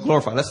justified, he also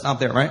glorified. Let's stop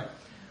there, right?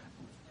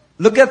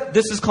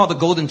 This is called the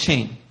golden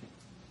chain.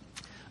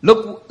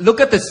 Look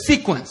at the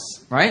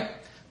sequence, right?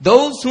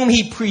 Those whom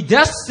he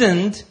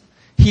predestined,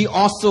 he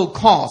also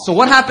called. So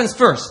what happens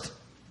first?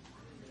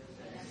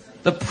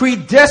 The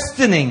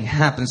predestining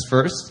happens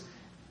first.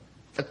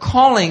 The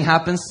calling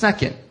happens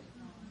second.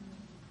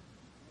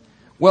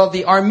 Well,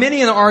 the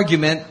Arminian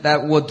argument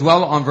that will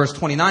dwell on verse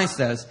 29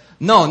 says,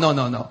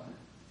 no.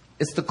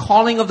 It's the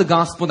calling of the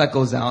gospel that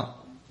goes out.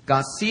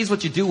 God sees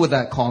what you do with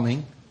that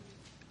calling,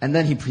 and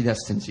then he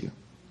predestines you.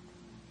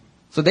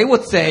 So they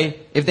would say,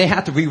 if they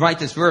had to rewrite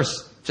this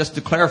verse, just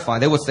to clarify,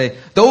 they would say,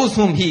 those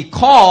whom he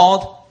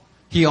called,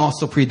 he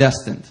also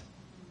predestined.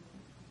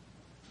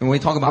 And when we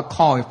talk about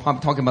call, we're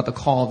probably talking about the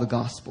call of the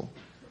gospel.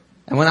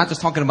 And we're not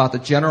just talking about the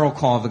general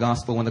call of the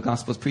gospel when the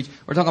gospel is preached.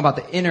 We're talking about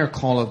the inner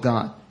call of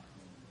God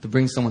to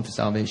bring someone to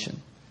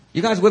salvation.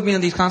 You guys with me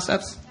on these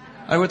concepts?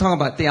 We're talking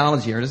about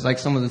theology here. This is like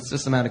some of the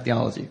systematic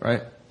theology,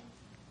 right?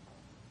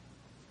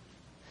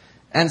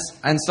 And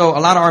so a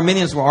lot of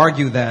Arminians will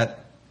argue that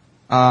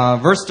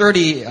verse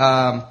 30,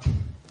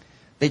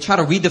 they try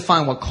to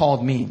redefine what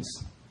called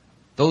means.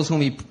 Those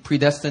whom he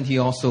predestined, he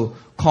also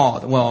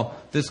called. Well,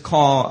 this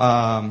call,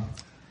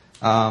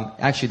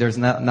 actually there's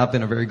not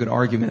been a very good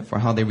argument for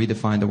how they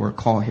redefine the word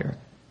call here.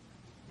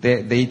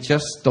 They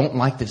just don't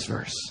like this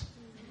verse.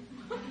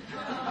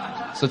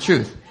 It's the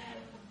truth.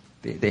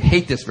 They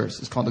hate this verse.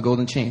 It's called the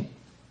golden chain.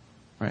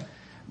 Right?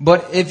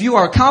 But if you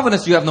are a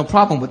Calvinist, you have no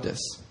problem with this.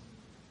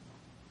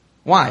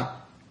 Why?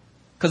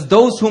 Because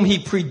those whom he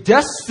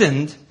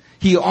predestined,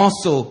 he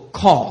also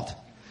called.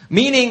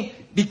 Meaning,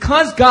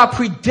 because God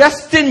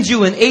predestined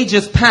you in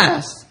ages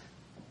past,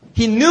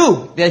 he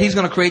knew that he's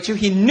going to create you.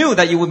 He knew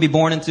that you would be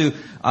born into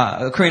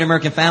a Korean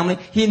American family.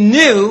 He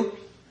knew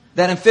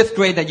that in 5th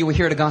grade that you would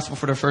hear the gospel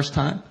for the first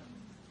time?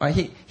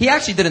 Right? He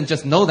actually didn't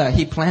just know that.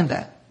 He planned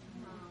that.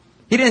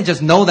 He didn't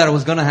just know that it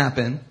was going to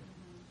happen.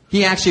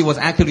 He actually was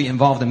actively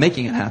involved in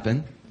making it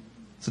happen.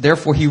 So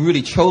therefore, he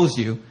really chose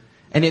you.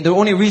 And the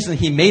only reason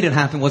he made it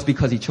happen was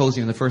because he chose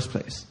you in the first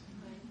place.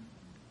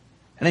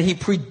 And then he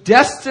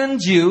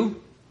predestined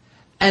you.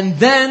 And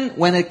then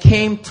when it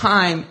came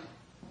time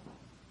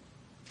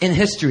in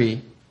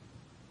history,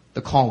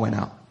 the call went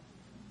out.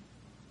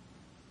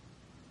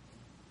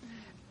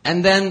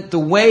 And then the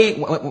way,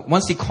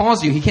 once he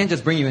calls you, he can't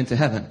just bring you into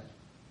heaven.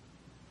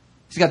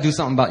 He's got to do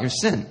something about your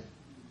sin.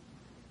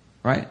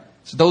 Right?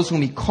 So those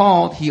whom he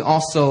called, he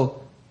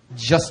also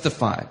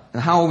justified.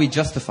 And how are we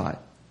justified?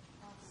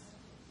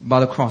 By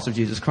the cross of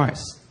Jesus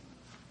Christ.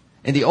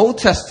 In the Old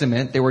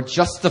Testament, they were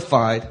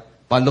justified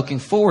by looking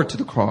forward to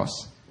the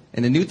cross.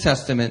 In the New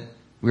Testament,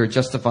 we are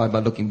justified by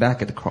looking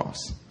back at the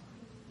cross.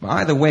 But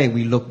either way,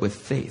 we look with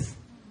faith.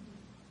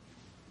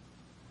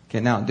 Okay,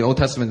 now, the Old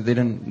Testament, they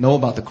didn't know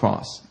about the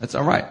cross. That's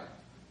all right.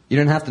 You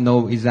didn't have to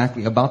know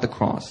exactly about the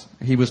cross.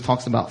 Hebrews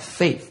talks about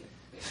faith.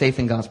 Faith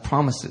in God's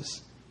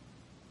promises.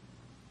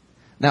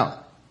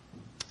 Now,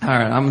 all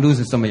right, I'm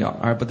losing some of y'all.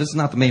 All right, but this is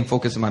not the main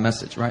focus of my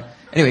message, right?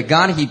 Anyway,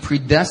 God, he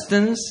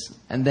predestines,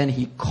 and then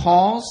he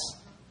calls,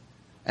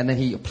 and then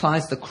he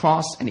applies the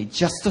cross, and he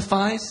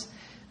justifies.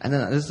 And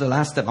then this is the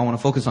last step I want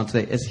to focus on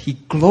today, is he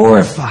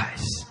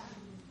glorifies.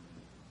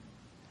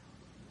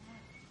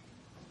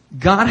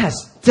 God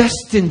has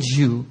destined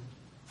you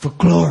for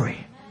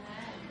glory.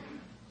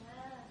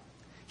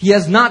 He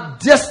has not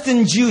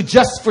destined you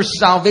just for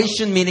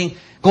salvation, meaning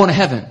going to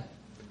heaven.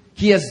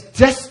 He has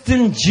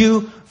destined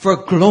you for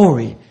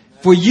glory.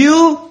 For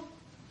you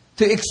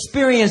to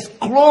experience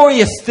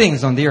glorious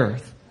things on the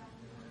earth.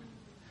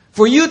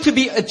 For you to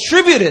be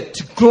attributed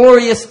to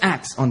glorious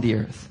acts on the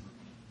earth.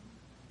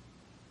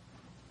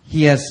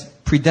 He has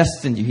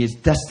predestined you. He has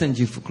destined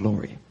you for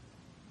glory.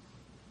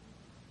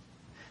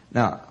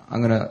 Now,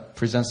 I'm going to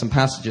present some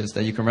passages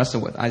that you can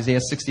wrestle with.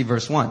 Isaiah 60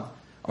 verse 1.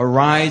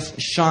 Arise,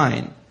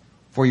 shine,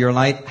 for your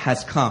light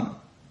has come,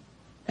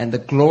 and the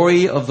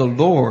glory of the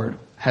Lord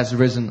has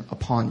risen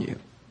upon you.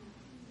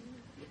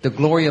 The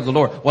glory of the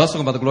Lord. Well, let's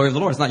talk about the glory of the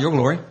Lord. It's not your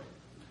glory.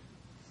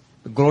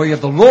 The glory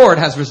of the Lord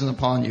has risen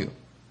upon you.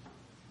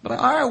 But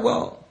all right,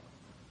 well,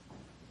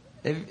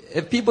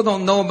 if people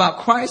don't know about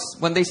Christ,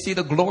 when they see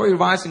the glory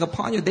rising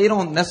upon you, they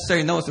don't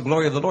necessarily know it's the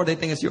glory of the Lord. They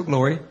think it's your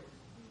glory.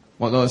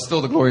 Well, no, it's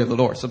still the glory of the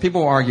Lord. So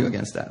people will argue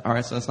against that. All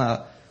right, so that's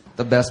not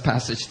the best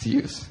passage to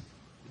use.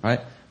 All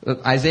right,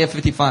 Isaiah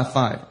 55:5.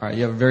 All right,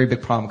 you have a very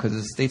big problem because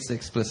it states it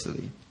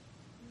explicitly.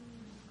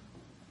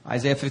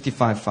 Isaiah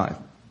 55:5.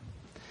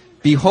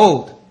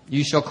 Behold,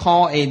 you shall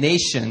call a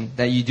nation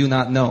that you do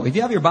not know. If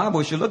you have your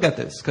Bible, you should look at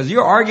this. Because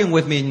you're arguing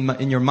with me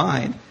in your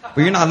mind, but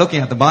you're not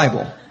looking at the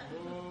Bible.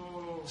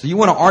 So you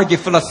want to argue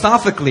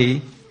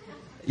philosophically,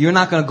 you're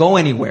not going to go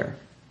anywhere.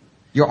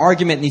 Your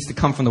argument needs to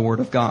come from the Word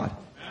of God.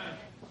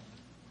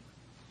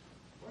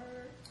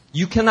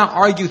 You cannot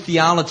argue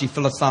theology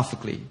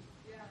philosophically.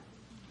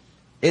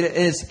 It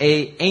is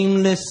a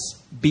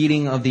aimless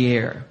beating of the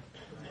air.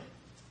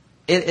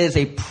 It is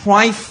a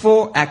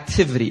prideful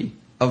activity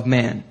of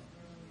man.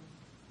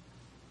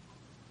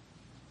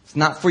 It's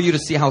not for you to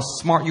see how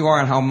smart you are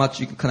and how much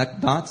you can connect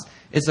the dots.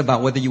 It's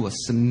about whether you will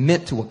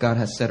submit to what God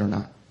has said or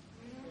not.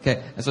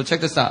 Okay, and so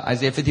check this out.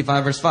 Isaiah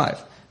 55 verse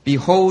 5.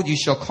 Behold, you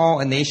shall call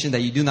a nation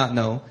that you do not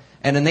know,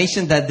 and a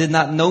nation that did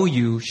not know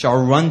you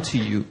shall run to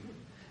you.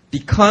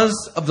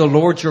 Because of the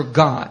Lord your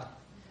God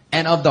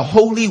and of the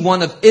Holy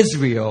One of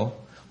Israel,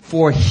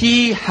 for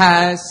he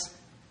has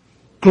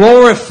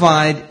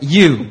glorified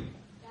you.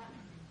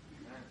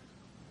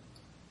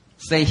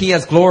 Say, he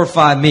has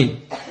glorified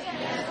me.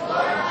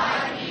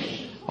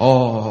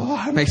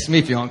 Oh, it makes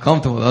me feel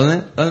uncomfortable, doesn't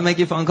it? Doesn't it make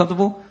you feel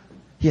uncomfortable?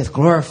 He has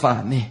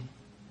glorified me.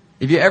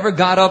 If you ever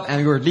got up and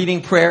you were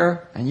leading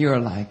prayer and you were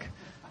like,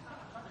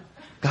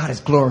 God has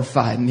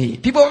glorified me.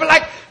 People were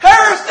like,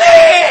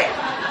 heresy!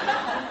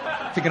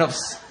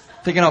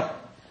 Picking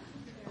up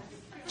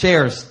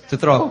chairs to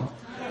throw.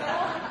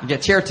 You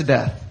get chaired to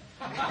death.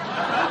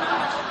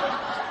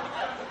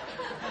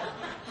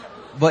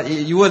 But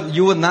you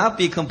would not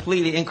be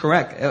completely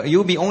incorrect. You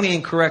would be only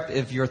incorrect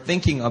if your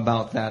thinking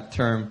about that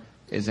term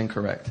is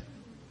incorrect.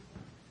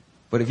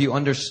 But if you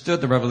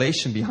understood the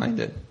revelation behind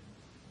it,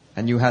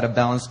 and you had a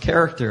balanced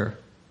character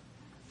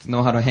to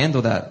know how to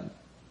handle that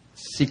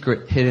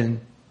secret and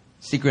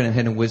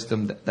hidden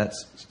wisdom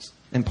that's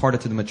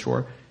imparted to the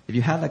mature, if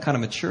you have that kind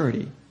of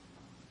maturity,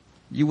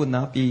 you would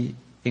not be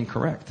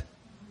incorrect.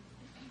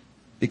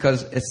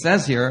 Because it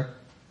says here,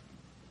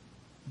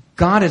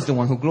 God is the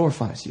one who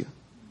glorifies you.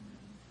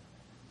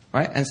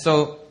 Right? And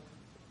so,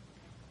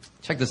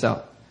 check this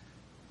out.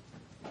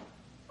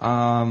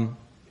 I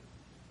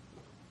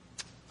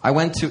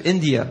went to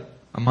India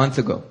a month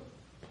ago.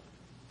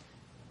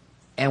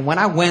 And when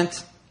I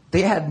went,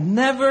 they had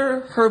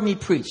never heard me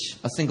preach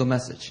a single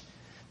message.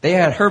 They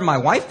had heard my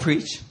wife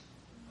preach.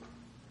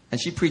 And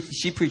she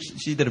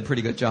did a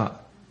pretty good job.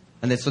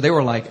 And so they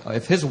were like,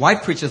 if his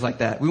wife preaches like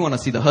that, we want to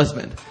see the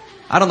husband.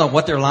 I don't know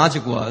what their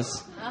logic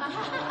was.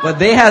 But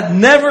they had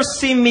never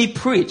seen me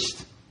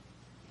preached.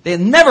 They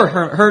had never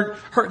heard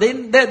they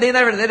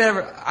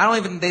never, I don't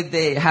even,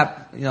 they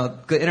have,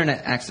 good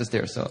internet access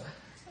there. So,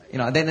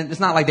 it's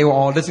not like they were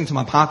all listening to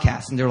my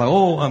podcast and they were like,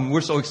 oh,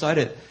 we're so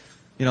excited.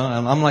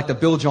 I'm like the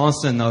Bill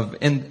Johnson of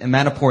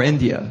Manipur,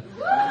 India.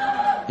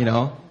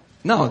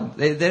 No,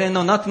 they didn't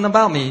know nothing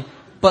about me.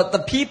 But the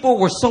people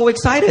were so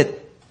excited.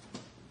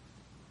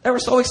 They were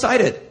so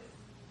excited.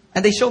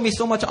 And they showed me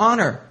so much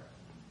honor.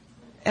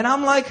 And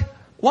I'm like,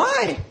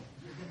 why?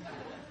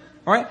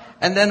 All right.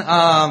 And then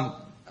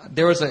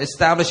there was an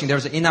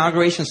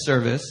inauguration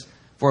service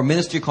for a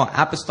ministry called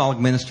Apostolic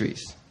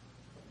Ministries.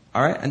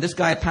 All right. And this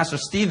guy, Pastor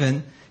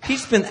Stephen,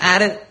 he's been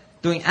at it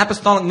doing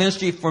apostolic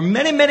ministry for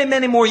many, many,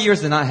 many more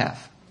years than I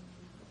have.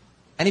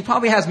 And he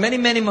probably has many,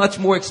 many much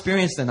more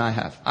experience than I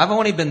have. I've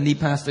only been the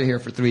pastor here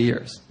for 3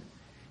 years.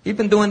 He's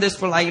been doing this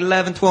for like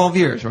 11, 12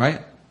 years,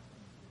 right?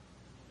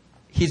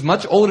 He's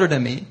much older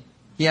than me.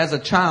 He has a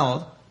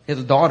child. He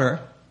has a daughter.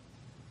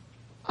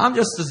 I'm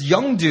just this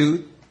young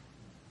dude,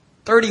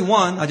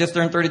 31. I just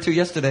turned 32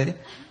 yesterday.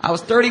 I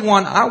was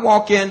 31. I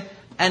walk in,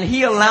 and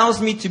he allows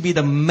me to be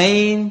the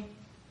main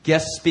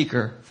guest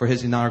speaker for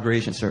his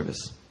inauguration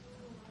service.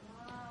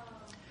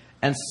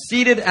 And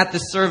seated at the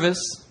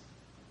service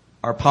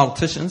are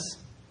politicians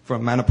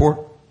from Manipur,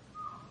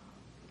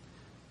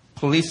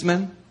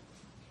 policemen,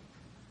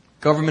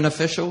 government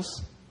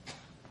officials,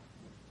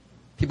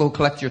 people who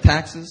collect your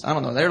taxes. I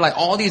don't know. They're like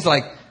all these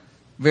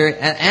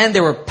and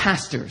there were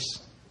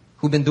pastors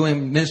who've been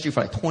doing ministry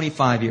for like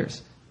 25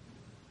 years.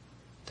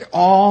 They're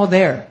all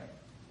there.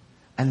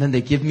 And then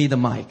they give me the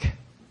mic.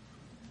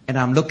 And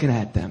I'm looking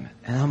at them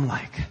and I'm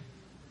like,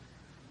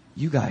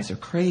 you guys are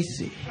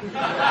crazy.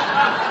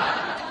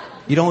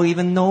 You don't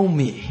even know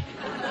me.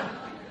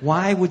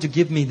 Why would you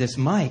give me this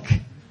mic?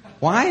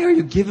 Why are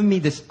you giving me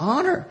this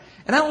honor?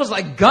 And I was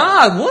like,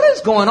 God, what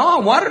is going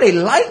on? Why do they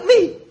like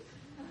me?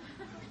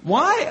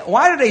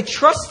 Why do they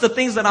trust the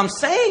things that I'm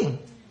saying?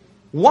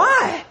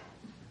 Why?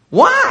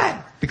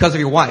 Because of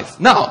your wife.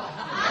 No.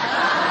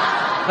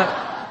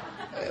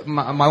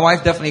 My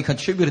wife definitely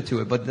contributed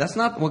to it, but that's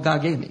not what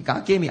God gave me.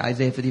 God gave me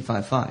Isaiah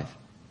 55:5.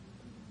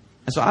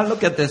 And so I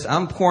look at this,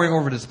 I'm poring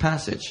over this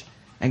passage,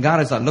 and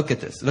God is like, look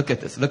at this, look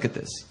at this, look at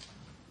this.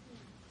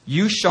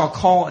 You shall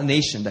call a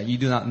nation that you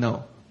do not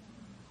know.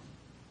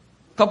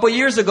 A couple of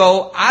years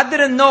ago, I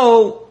didn't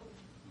know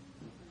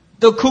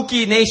the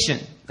Kuki nation.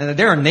 And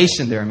they're a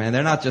nation there, man.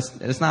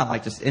 It's not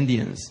like just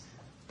Indians.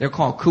 They're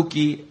called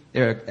Kuki.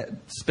 They're a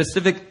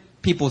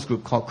specific people's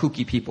group called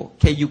Kuki people.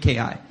 Kuki.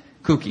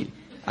 Kuki.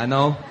 I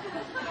know.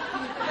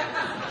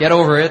 Get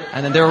over it.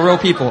 And then they're real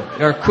people.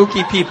 They're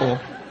Kuki people.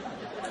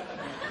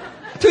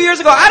 2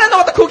 years ago, I didn't know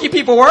what the Kuki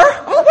people were.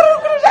 Oh,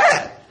 what is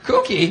that?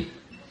 Kuki?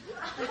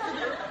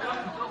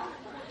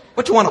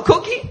 What you want, a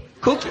cookie?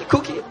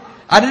 Cookie?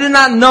 I did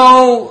not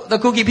know the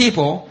Kuki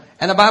people.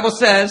 And the Bible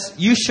says,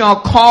 you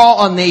shall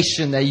call a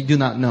nation that you do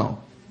not know.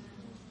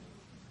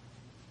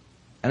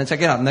 And then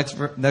check it out.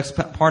 Next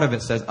part of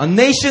it says, a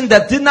nation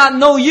that did not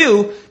know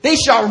you, they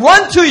shall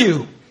run to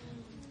you.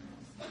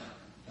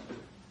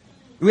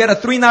 We had a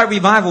 3-night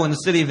revival in the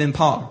city of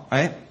Impal,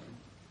 right?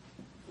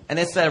 And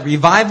it said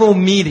revival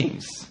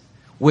meetings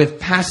with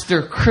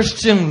Pastor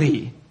Christian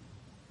Lee.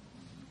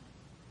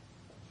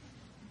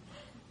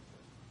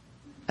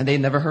 And they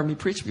never heard me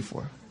preach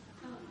before.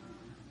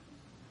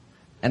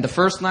 And the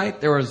first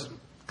night, there was a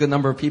good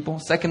number of people.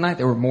 Second night,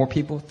 there were more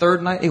people.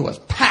 Third night, it was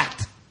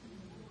packed.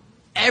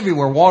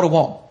 Everywhere, wall to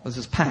wall, it was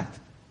just packed.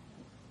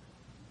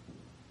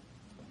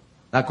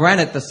 Now,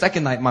 granted, the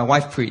second night, my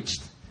wife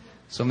preached.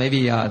 So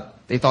maybe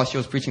they thought she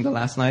was preaching the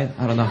last night.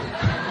 I don't know.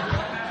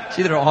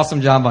 She did an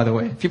awesome job, by the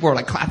way. People were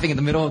like clapping in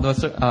the middle of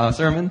the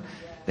sermon.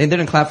 They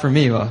didn't clap for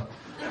me. But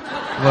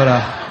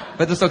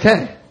it's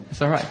okay.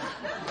 It's all right.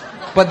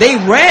 But they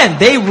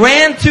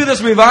ran to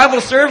this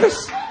revival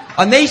service.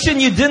 A nation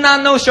you did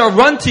not know shall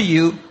run to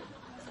you.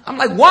 I'm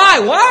like, why?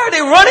 Why are they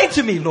running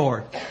to me,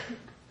 Lord?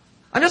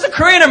 I'm just a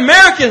Korean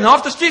American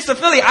off the streets of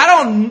Philly. I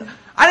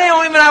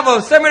don't even have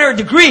a seminary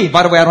degree.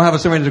 By the way, I don't have a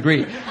seminary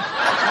degree.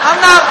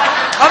 I'm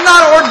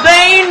not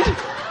ordained.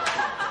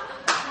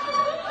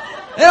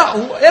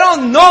 They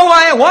don't know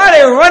why are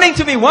they running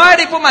to me? Why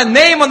did they put my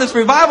name on this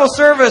revival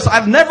service?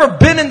 I've never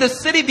been in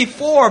this city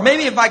before.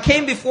 Maybe if I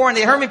came before and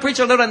they heard me preach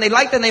a little and they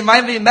liked it and they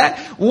invited me back.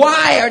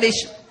 Why are they?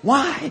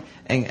 Why?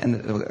 And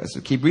as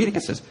we keep reading,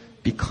 it says,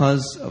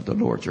 because of the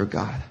Lord your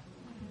God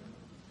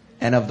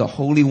and of the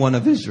Holy One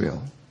of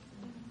Israel,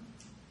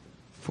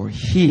 for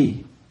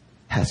he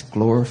has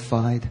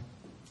glorified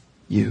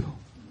you.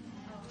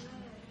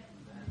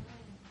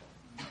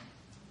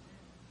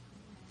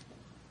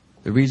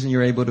 The reason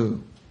you're able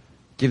to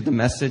give the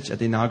message at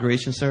the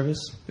inauguration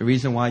service, the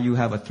reason why you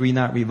have a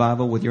 3-night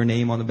revival with your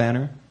name on the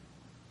banner,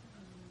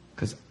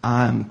 because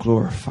I'm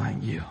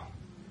glorifying you.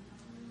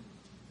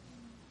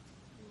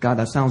 God,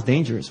 that sounds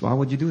dangerous. Why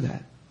would you do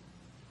that?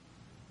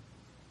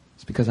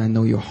 It's because I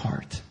know your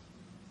heart.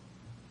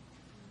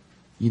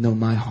 You know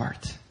my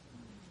heart.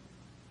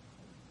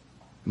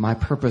 My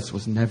purpose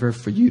was never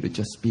for you to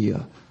just be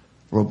a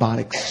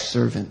robotic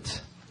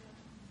servant.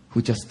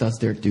 who just does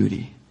their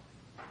duty.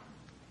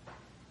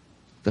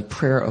 The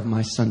prayer of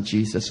my son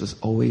Jesus was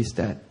always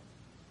that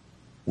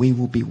we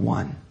will be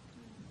one,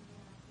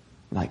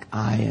 like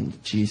I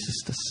and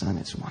Jesus the Son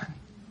is one.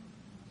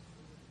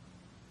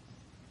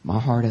 My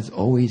heart has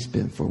always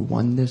been for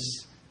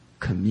oneness,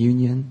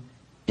 communion,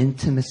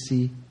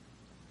 intimacy,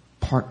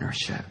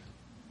 partnership.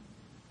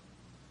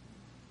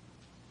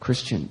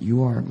 Christian,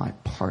 you are my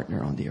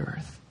partner on the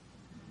earth.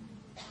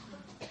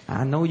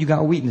 I know you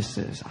got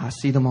weaknesses. I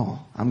see them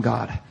all. I'm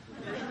God.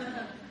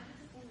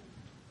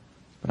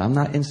 But I'm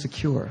not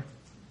insecure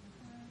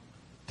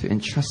to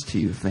entrust to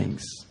you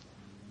things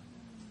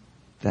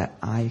that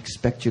I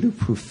expect you to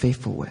prove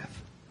faithful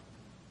with.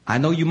 I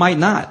know you might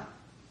not,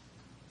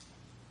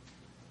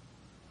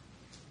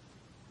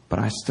 but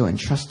I still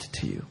entrust it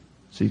to you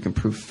so you can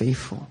prove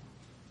faithful.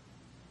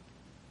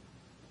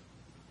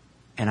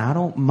 And I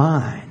don't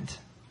mind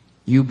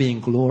you being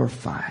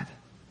glorified.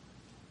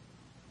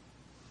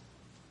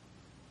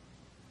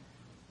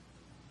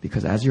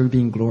 Because as you're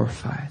being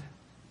glorified,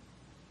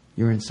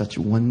 you're in such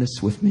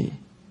oneness with me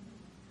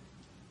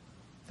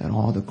that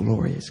all the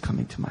glory is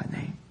coming to my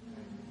name.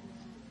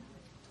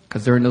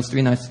 Because during those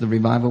 3 nights of the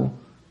revival,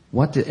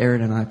 what did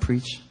Aaron and I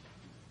preach?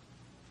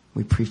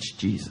 We preached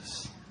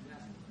Jesus.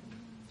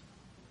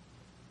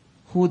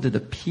 Who did the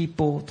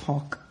people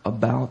talk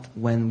about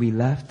when we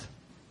left?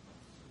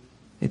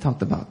 They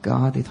talked about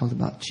God. They talked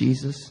about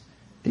Jesus.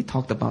 They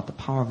talked about the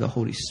power of the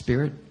Holy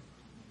Spirit.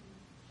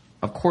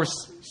 Of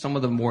course, some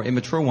of the more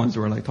immature ones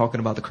were like talking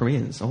about the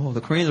Koreans. Oh,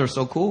 the Koreans are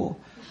so cool.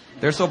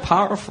 They're so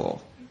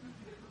powerful.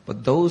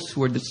 But those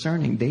who were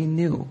discerning, they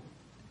knew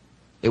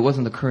it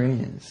wasn't the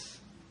Koreans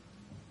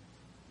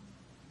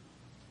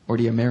or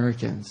the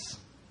Americans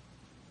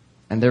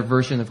and their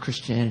version of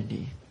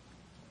Christianity.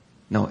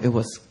 No, it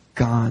was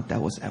God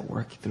that was at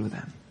work through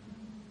them.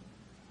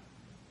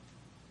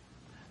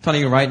 I'm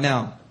telling you right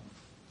now,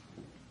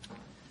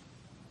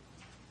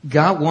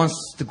 God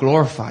wants to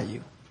glorify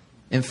you.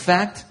 In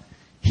fact,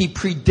 He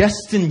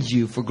predestined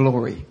you for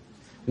glory.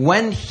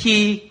 When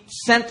He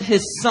sent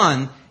His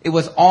Son, it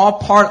was all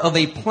part of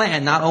a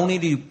plan, not only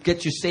to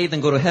get you saved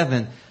and go to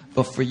heaven,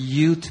 but for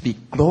you to be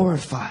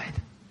glorified.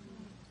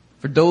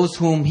 For those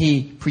whom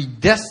He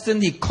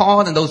predestined, He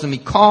called, and those whom He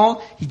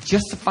called, He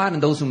justified,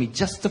 and those whom He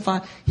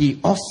justified, He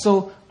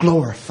also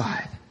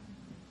glorified.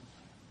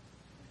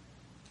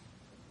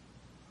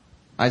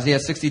 Isaiah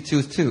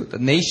 62:2. The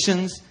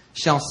nations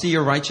shall see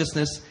your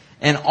righteousness,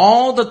 and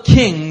all the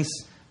kings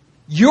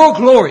your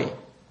glory.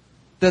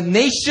 The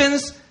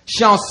nations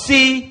shall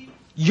see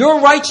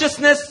your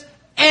righteousness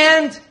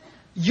and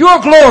your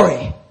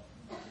glory.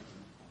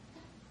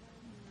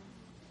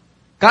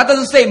 God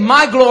doesn't say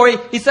my glory.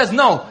 He says,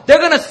 no, they're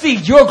going to see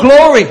your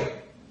glory.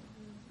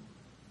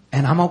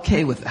 And I'm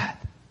okay with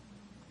that.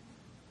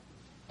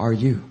 Are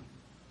you?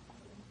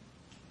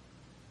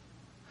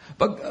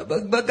 But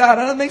God,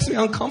 that makes me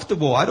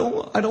uncomfortable. I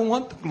don't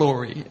want the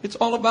glory. It's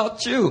all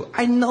about you.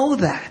 I know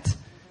that.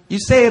 You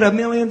say it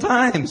 1,000,000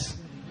 times.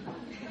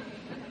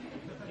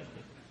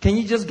 Can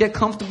you just get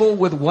comfortable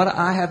with what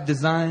I have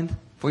designed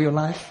for your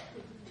life?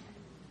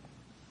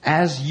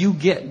 As you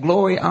get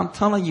glory, I'm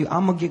telling you,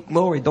 I'm going to get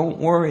glory. Don't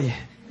worry.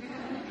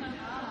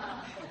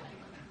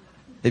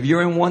 If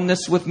you're in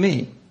oneness with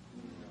me,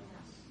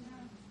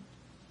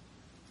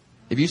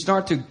 if you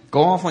start to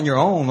go off on your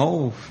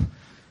own,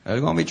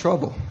 there's going to be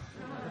trouble.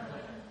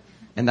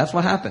 And that's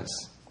what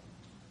happens.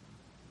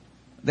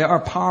 There are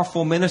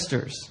powerful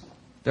ministers.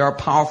 There are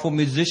powerful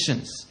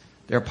musicians.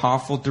 There are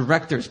powerful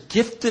directors.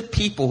 Gifted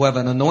people who have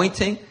an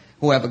anointing,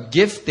 who have a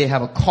gift, they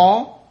have a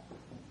call.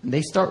 And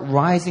they start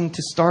rising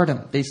to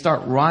stardom. They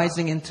start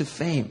rising into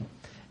fame.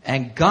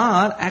 And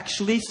God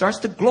actually starts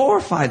to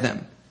glorify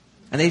them.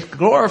 And He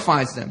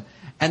glorifies them.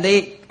 And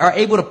they are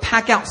able to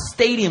pack out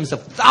stadiums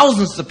of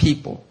thousands of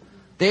people.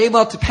 They're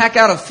able to pack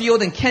out a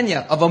field in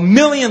Kenya of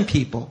 1,000,000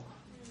 people.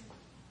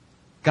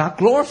 God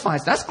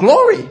glorifies. That's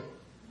glory.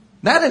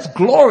 That is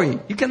glory.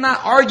 You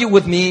cannot argue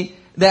with me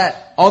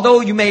that although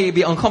you may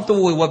be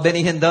uncomfortable with what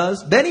Benny Hinn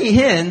does, Benny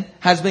Hinn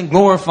has been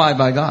glorified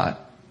by God.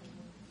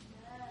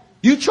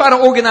 You try to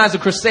organize a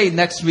crusade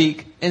next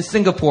week in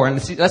Singapore and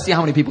let's see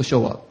how many people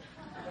show up.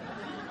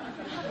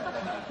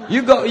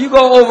 You go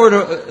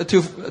over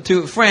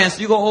to France,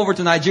 you go over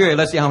to Nigeria,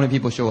 let's see how many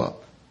people show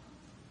up.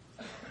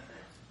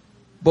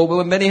 But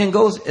when Benny Hinn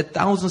goes,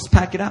 thousands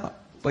pack it out.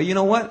 But you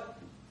know what?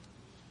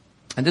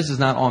 And this is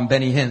not on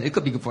Benny Hinn. It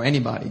could be good for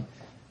anybody.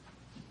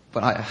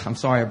 But I'm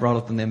sorry I brought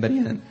up the name Benny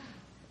Hinn.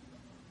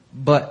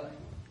 But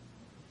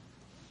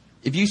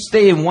if you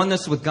stay in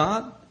oneness with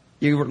God,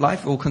 your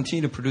life will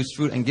continue to produce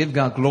fruit and give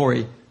God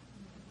glory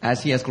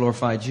as He has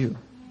glorified you.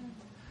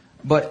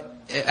 But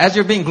as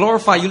you're being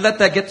glorified, you let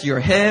that get to your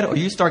head or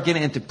you start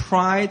getting into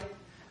pride.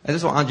 And this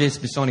is what Andre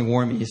Spissoni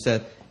warned me. He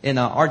said, in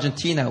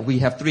Argentina, we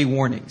have 3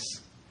 warnings.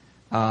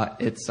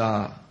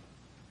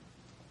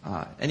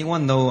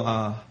 Anyone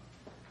know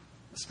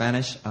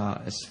Spanish?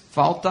 It's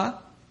falta.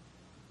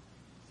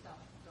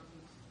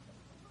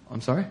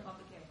 I'm sorry?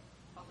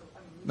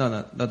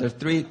 No. There's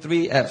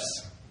three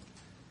F's.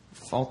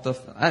 falta.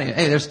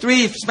 Hey, there's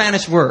 3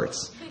 Spanish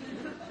words.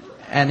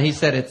 And he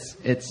said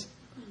it's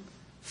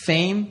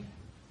fame,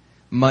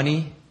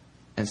 money,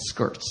 and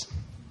skirts.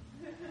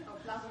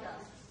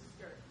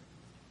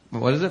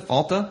 What is it?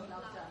 Falta?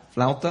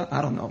 Flauta?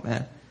 I don't know,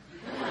 man.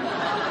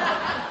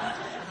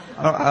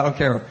 I don't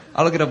care.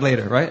 I'll look it up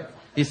later, right?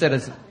 He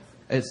said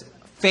it's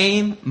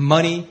fame,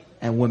 money,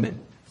 and women.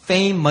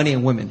 Fame, money,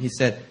 and women. He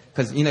said,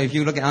 because, if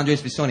you look at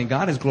Andres Bisoni,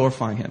 God is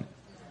glorifying him.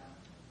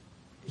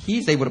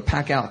 He's able to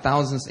pack out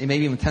thousands,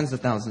 maybe even tens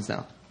of thousands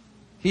now.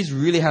 He's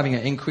really having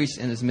an increase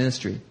in his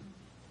ministry,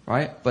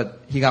 right?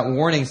 But he got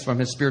warnings from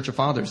his spiritual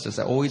fathers to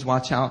say, always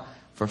watch out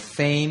for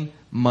fame,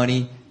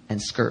 money,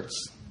 and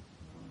skirts.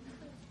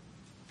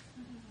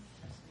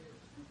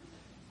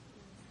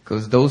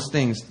 Because those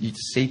things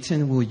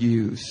Satan will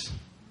use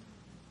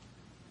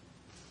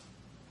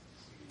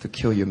to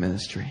kill your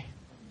ministry.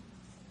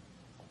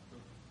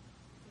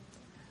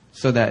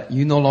 So that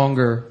you no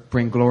longer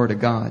bring glory to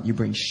God, you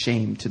bring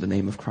shame to the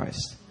name of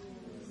Christ.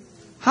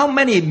 How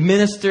many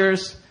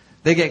ministers,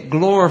 they get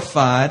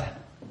glorified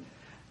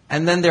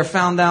and then they're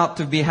found out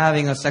to be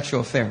having a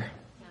sexual affair?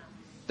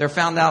 They're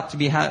found out to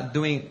be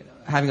having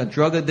a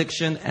drug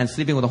addiction and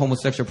sleeping with a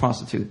homosexual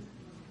prostitute.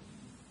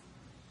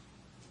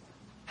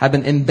 Have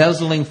been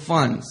embezzling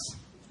funds.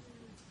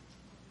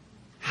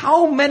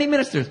 How many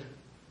ministers?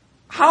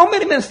 How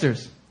many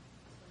ministers?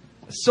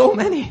 So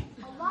many.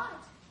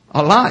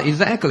 A lot,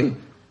 exactly.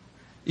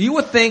 You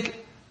would think,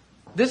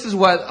 this is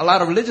what a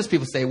lot of religious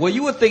people say. Well,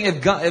 you would think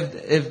if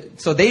God,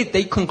 so they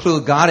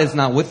conclude God is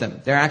not with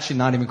them. They're actually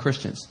not even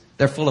Christians.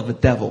 They're full of the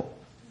devil.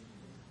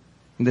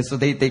 And so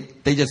they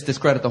just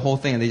discredit the whole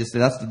thing and they just say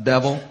that's the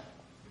devil.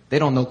 They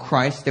don't know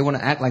Christ. They want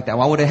to act like that.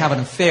 Why would they have an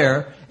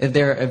affair if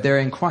they're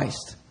in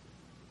Christ?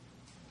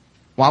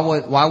 Why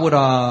would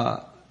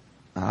I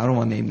don't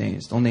want to name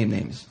names. Don't name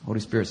names. Holy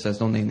Spirit says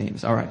don't name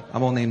names. All right, I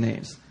won't name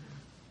names.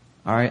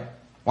 All right.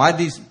 Why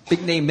these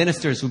big name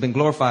ministers who've been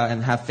glorified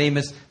and have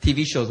famous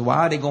TV shows, why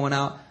are they going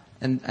out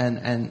and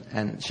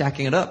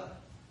shacking it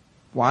up?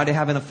 Why are they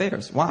having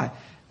affairs? Why?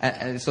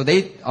 And so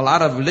a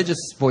lot of religious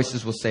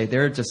voices will say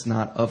they're just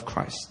not of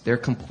Christ. They're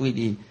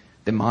completely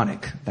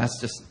demonic. That's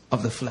just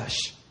of the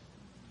flesh.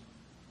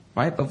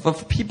 Right? But for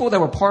people that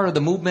were part of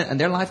the movement and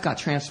their life got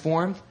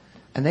transformed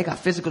and they got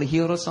physically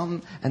healed or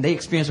something and they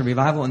experienced a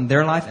revival in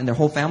their life and their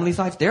whole family's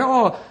life, they're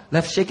all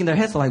left shaking their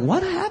heads like,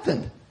 what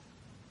happened?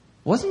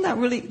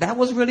 That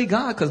was really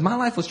God because my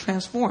life was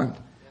transformed.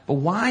 But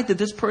why did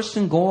this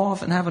person go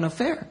off and have an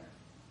affair?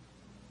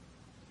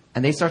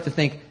 And they start to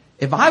think,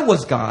 if I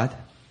was God,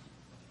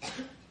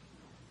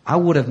 I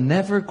would have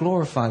never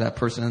glorified that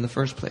person in the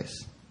first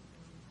place.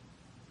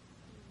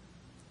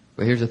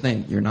 But here's the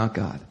thing, you're not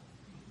God.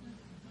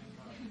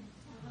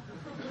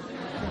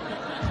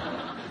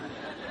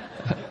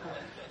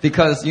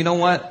 Because you know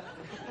what?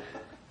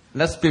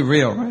 Let's be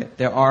real, right?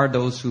 There are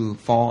those who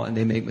fall and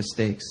they make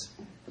mistakes.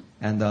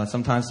 And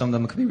sometimes some of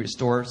them can be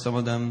restored. Some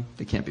of them,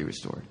 they can't be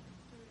restored.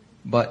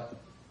 But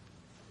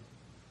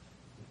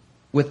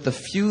with the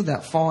few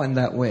that fall in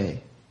that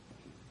way,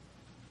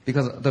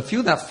 because the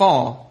few that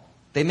fall,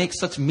 they make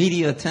such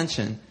media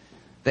attention,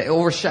 they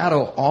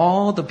overshadow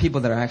all the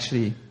people that are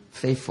actually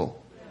faithful.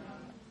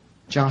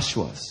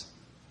 Joshua's,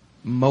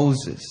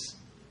 Moses,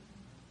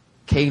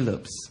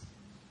 Caleb's,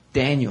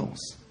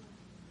 Daniel's,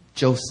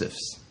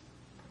 Joseph's.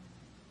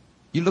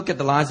 You look at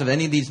the lives of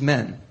any of these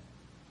men,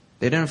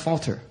 they didn't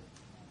falter.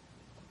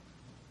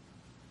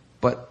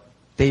 But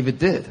David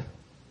did.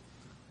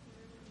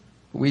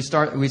 We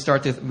start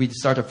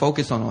to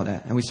focus on all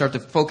that, and we start to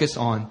focus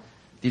on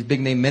these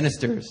big name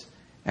ministers,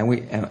 and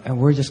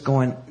we're just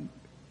going.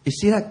 You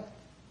see that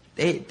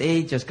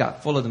they just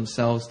got full of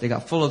themselves. They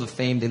got full of the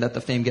fame. They let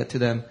the fame get to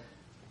them.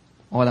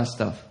 All that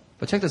stuff.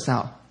 But check this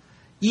out.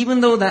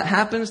 Even though that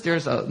happens,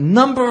 there's a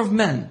number of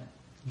men.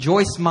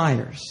 Joyce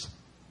Myers.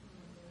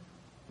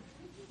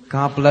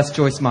 God bless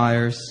Joyce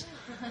Myers.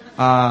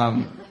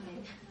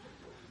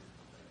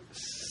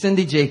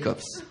 Cindy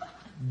Jacobs,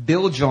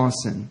 Bill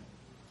Johnson,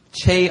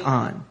 Che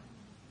Ahn,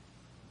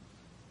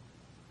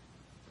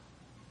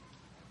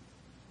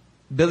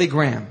 Billy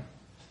Graham.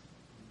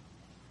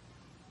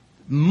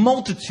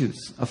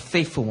 Multitudes of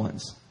faithful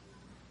ones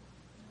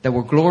that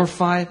were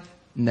glorified,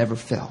 never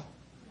fell.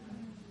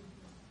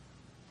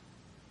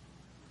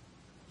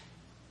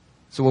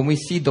 So when we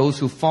see those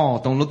who fall,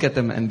 don't look at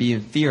them and be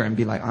in fear and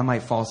be like, I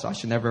might fall, so I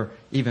should never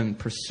even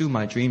pursue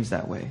my dreams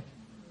that way.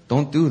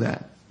 Don't do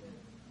that.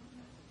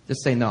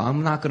 Just say, no,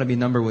 I'm not going to be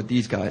numbered with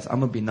these guys. I'm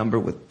going to be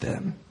numbered with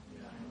them.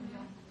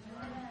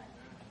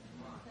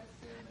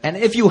 And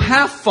if you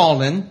have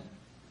fallen,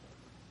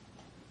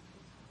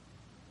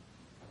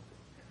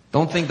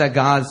 don't think that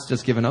God's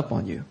just given up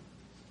on you.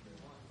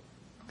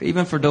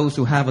 Even for those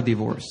who have a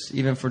divorce,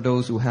 even for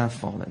those who have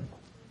fallen,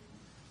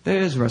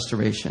 there is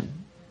restoration.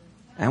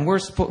 And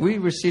we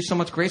receive so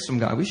much grace from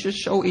God. We should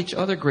show each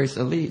other grace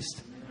at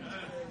least.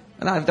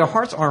 And if their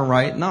hearts aren't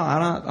right, no,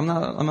 I'm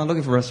not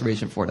looking for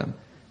restoration for them.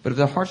 But if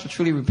their hearts are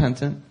truly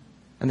repentant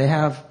and they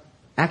have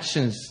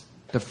actions,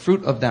 the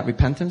fruit of that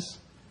repentance,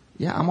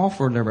 yeah, I'm all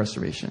for their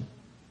restoration.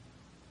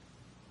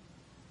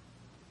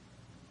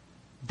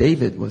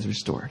 David was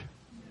restored.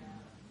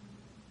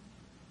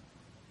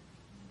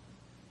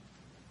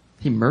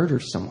 He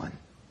murdered someone.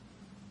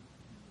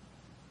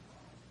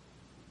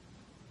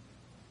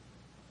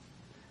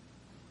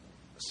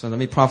 So let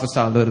me prophesy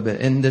a little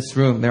bit. In this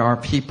room, there are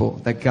people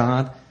that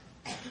God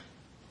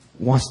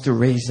wants to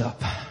raise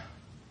up.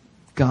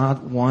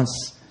 God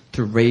wants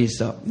to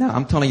raise up. Now,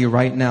 I'm telling you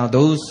right now,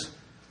 those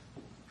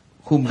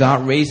whom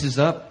God raises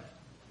up,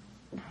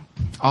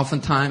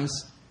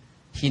 oftentimes,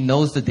 He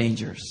knows the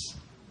dangers.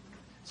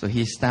 So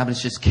He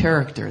establishes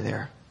character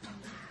there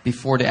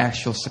before the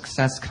actual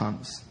success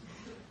comes.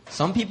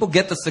 Some people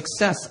get the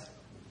success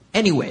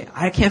anyway.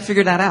 I can't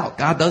figure that out.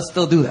 God does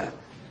still do that.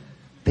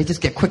 They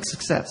just get quick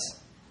success.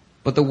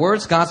 But the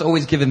words God's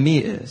always given me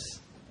is,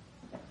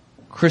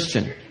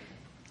 Christian,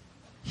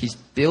 He's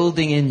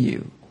building in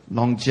you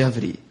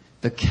longevity,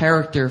 the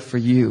character for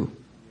you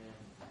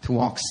to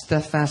walk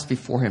steadfast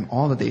before Him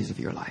all the days of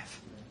your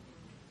life,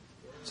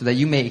 so that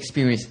you may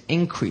experience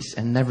increase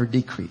and never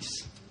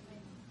decrease.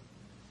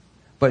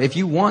 But if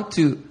you want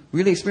to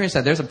really experience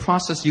that, there's a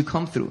process you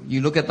come through.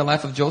 You look at the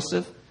life of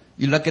Joseph.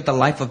 You look at the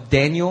life of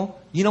Daniel.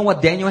 You know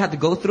what Daniel had to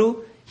go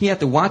through? He had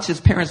to watch his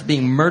parents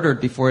being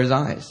murdered before his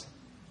eyes.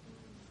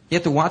 He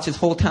had to watch his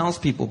whole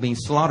townspeople being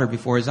slaughtered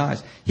before his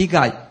eyes. He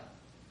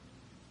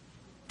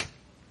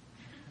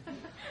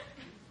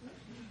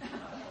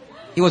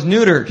was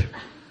neutered,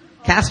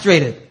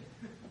 castrated.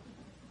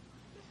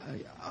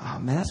 Oh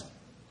man,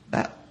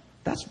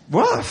 that's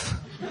rough.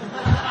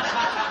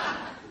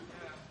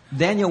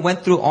 Daniel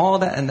went through all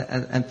that,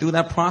 and through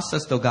that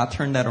process, though, God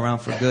turned that around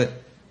for good,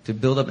 to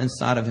build up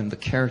inside of him the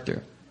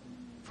character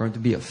for him to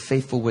be a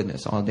faithful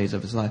witness all the days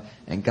of his life.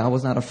 And God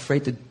was not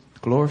afraid to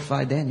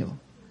glorify Daniel.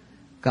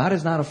 God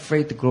is not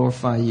afraid to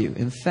glorify you.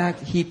 In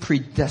fact, He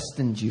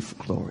predestined you for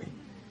glory.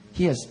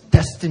 He has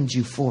destined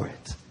you for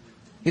it.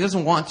 He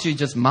doesn't want you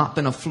just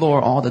mopping a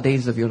floor all the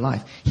days of your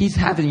life. He's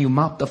having you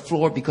mop the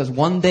floor because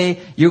one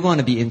day you're going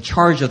to be in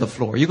charge of the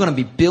floor. You're going to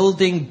be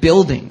building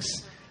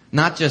buildings,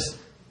 not just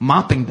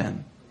mopping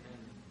them.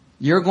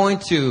 You're going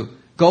to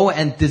go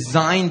and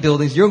design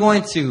buildings. You're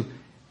going to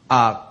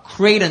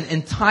create an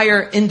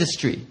entire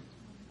industry.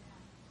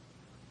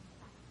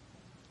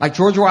 Like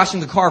George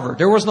Washington Carver.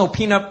 There was no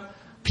peanut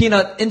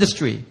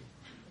industry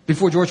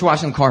before George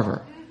Washington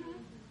Carver.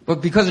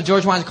 But because of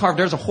George Washington Carver,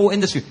 there's a whole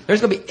industry.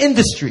 There's going to be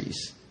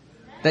industries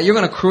that you're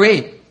going to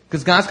create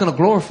because God's going to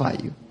glorify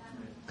you.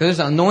 Because there's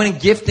an anointing,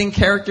 gifting,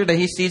 character that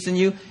He sees in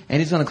you, and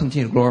He's going to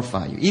continue to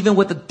glorify you. Even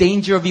with the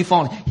danger of you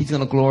falling, He's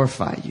going to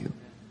glorify you.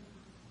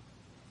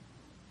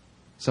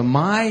 So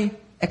my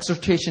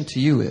exhortation to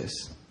you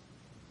is,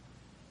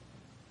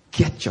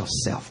 get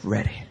yourself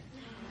ready.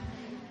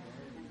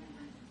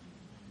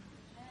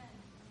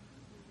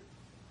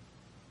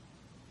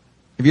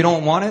 If you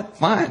don't want it,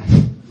 fine.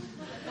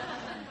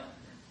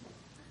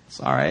 It's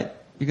all right.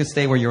 You can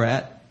stay where you're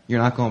at. You're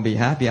not going to be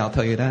happy, I'll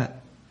tell you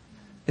that.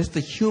 It's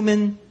the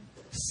human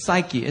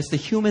psyche. It's the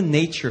human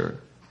nature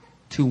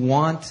to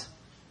want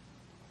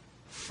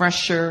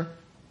fresher,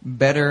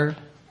 better,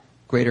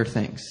 greater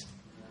things.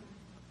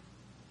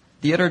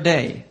 The other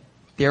day,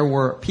 there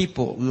were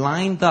people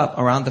lined up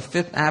around the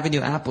Fifth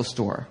Avenue Apple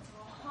store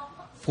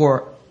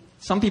for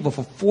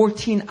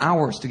 14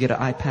 hours to get an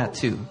iPad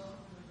 2.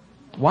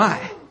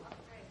 Why?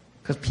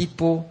 Because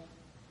people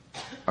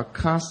are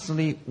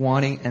constantly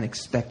wanting and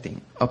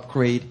expecting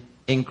upgrade,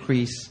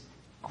 increase,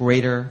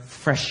 greater,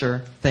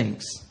 fresher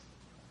things.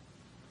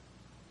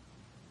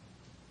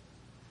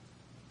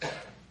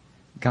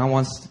 God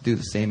wants to do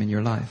the same in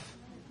your life.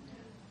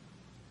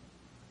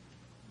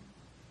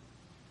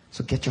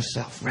 So get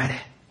yourself ready.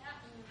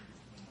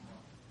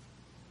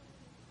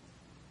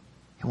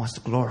 He wants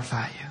to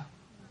glorify you.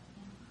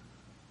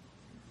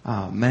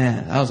 Oh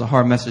man, that was a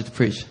hard message to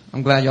preach.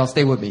 I'm glad y'all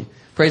stay with me.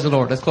 Praise the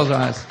Lord. Let's close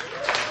our eyes.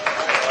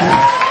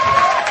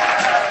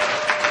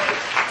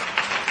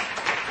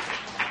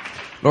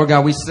 Lord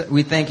God,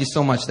 we thank you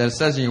so much that it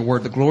says in your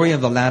word, the glory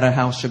of the latter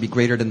house shall be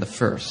greater than the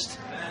first.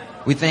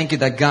 We thank you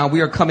that, God,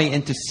 we are coming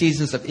into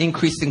seasons of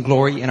increasing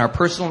glory in our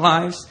personal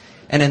lives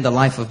and in the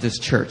life of this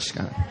church,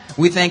 God.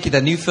 We thank you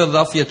that New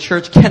Philadelphia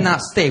Church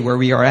cannot stay where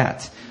we are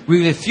at.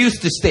 We refuse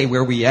to stay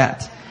where we are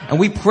at. And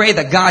we pray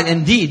that, God,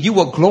 indeed, you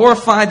will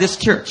glorify this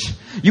church.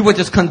 You will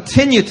just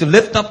continue to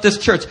lift up this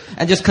church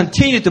and just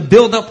continue to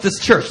build up this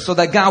church so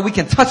that, God, we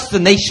can touch the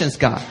nations,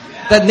 God.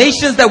 That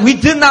nations that we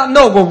did not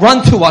know will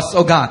run to us,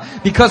 oh God,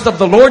 because of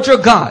the Lord your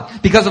God,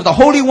 because of the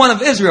Holy One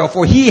of Israel,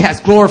 for He has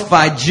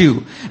glorified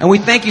you. And we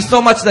thank you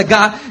so much that,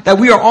 God, that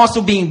we are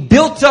also being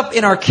built up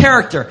in our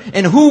character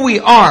and who we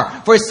are.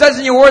 For it says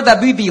in your word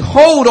that we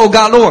behold, oh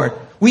God, Lord,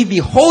 we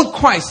behold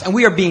Christ and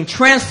we are being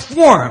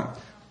transformed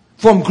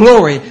from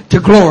glory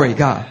to glory,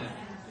 God.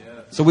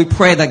 So we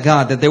pray that,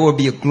 God, that there will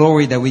be a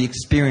glory that we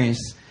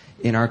experience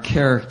in our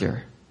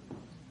character.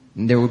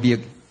 And there will be a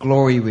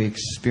glory we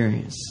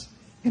experience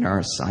in our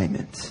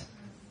assignment.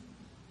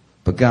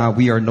 But God,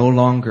 we are no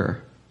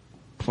longer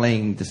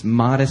playing this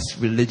modest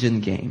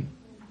religion game.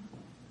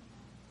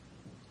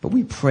 But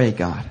we pray,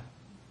 God,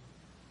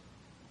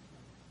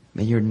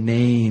 may your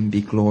name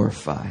be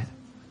glorified.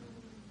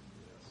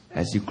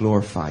 as you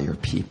glorify your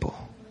people.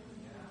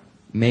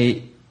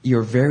 May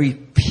your very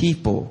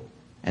people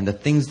and the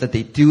things that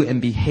they do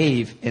and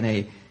behave in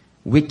a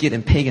wicked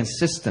and pagan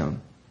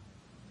system,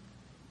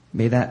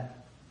 may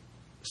that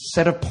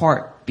set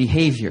apart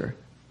behavior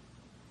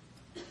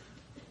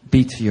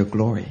be to your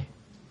glory.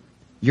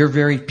 Your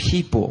very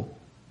people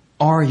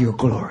are your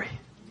glory.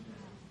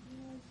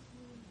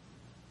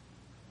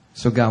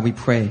 So God, we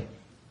pray,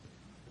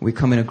 we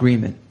come in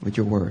agreement with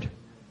your word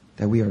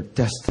that we are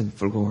destined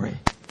for glory.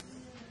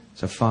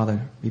 So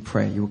Father, we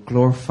pray you will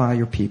glorify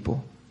your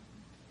people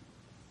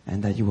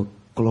and that you will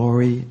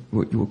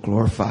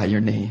glorify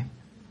your name.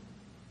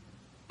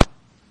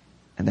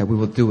 And that we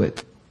will do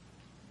it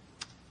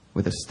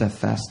with the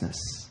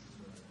steadfastness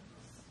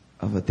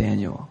of a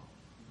Daniel,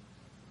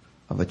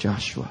 of a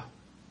Joshua,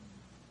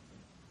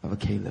 of a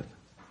Caleb.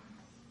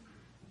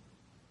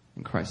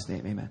 In Christ's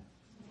name, amen.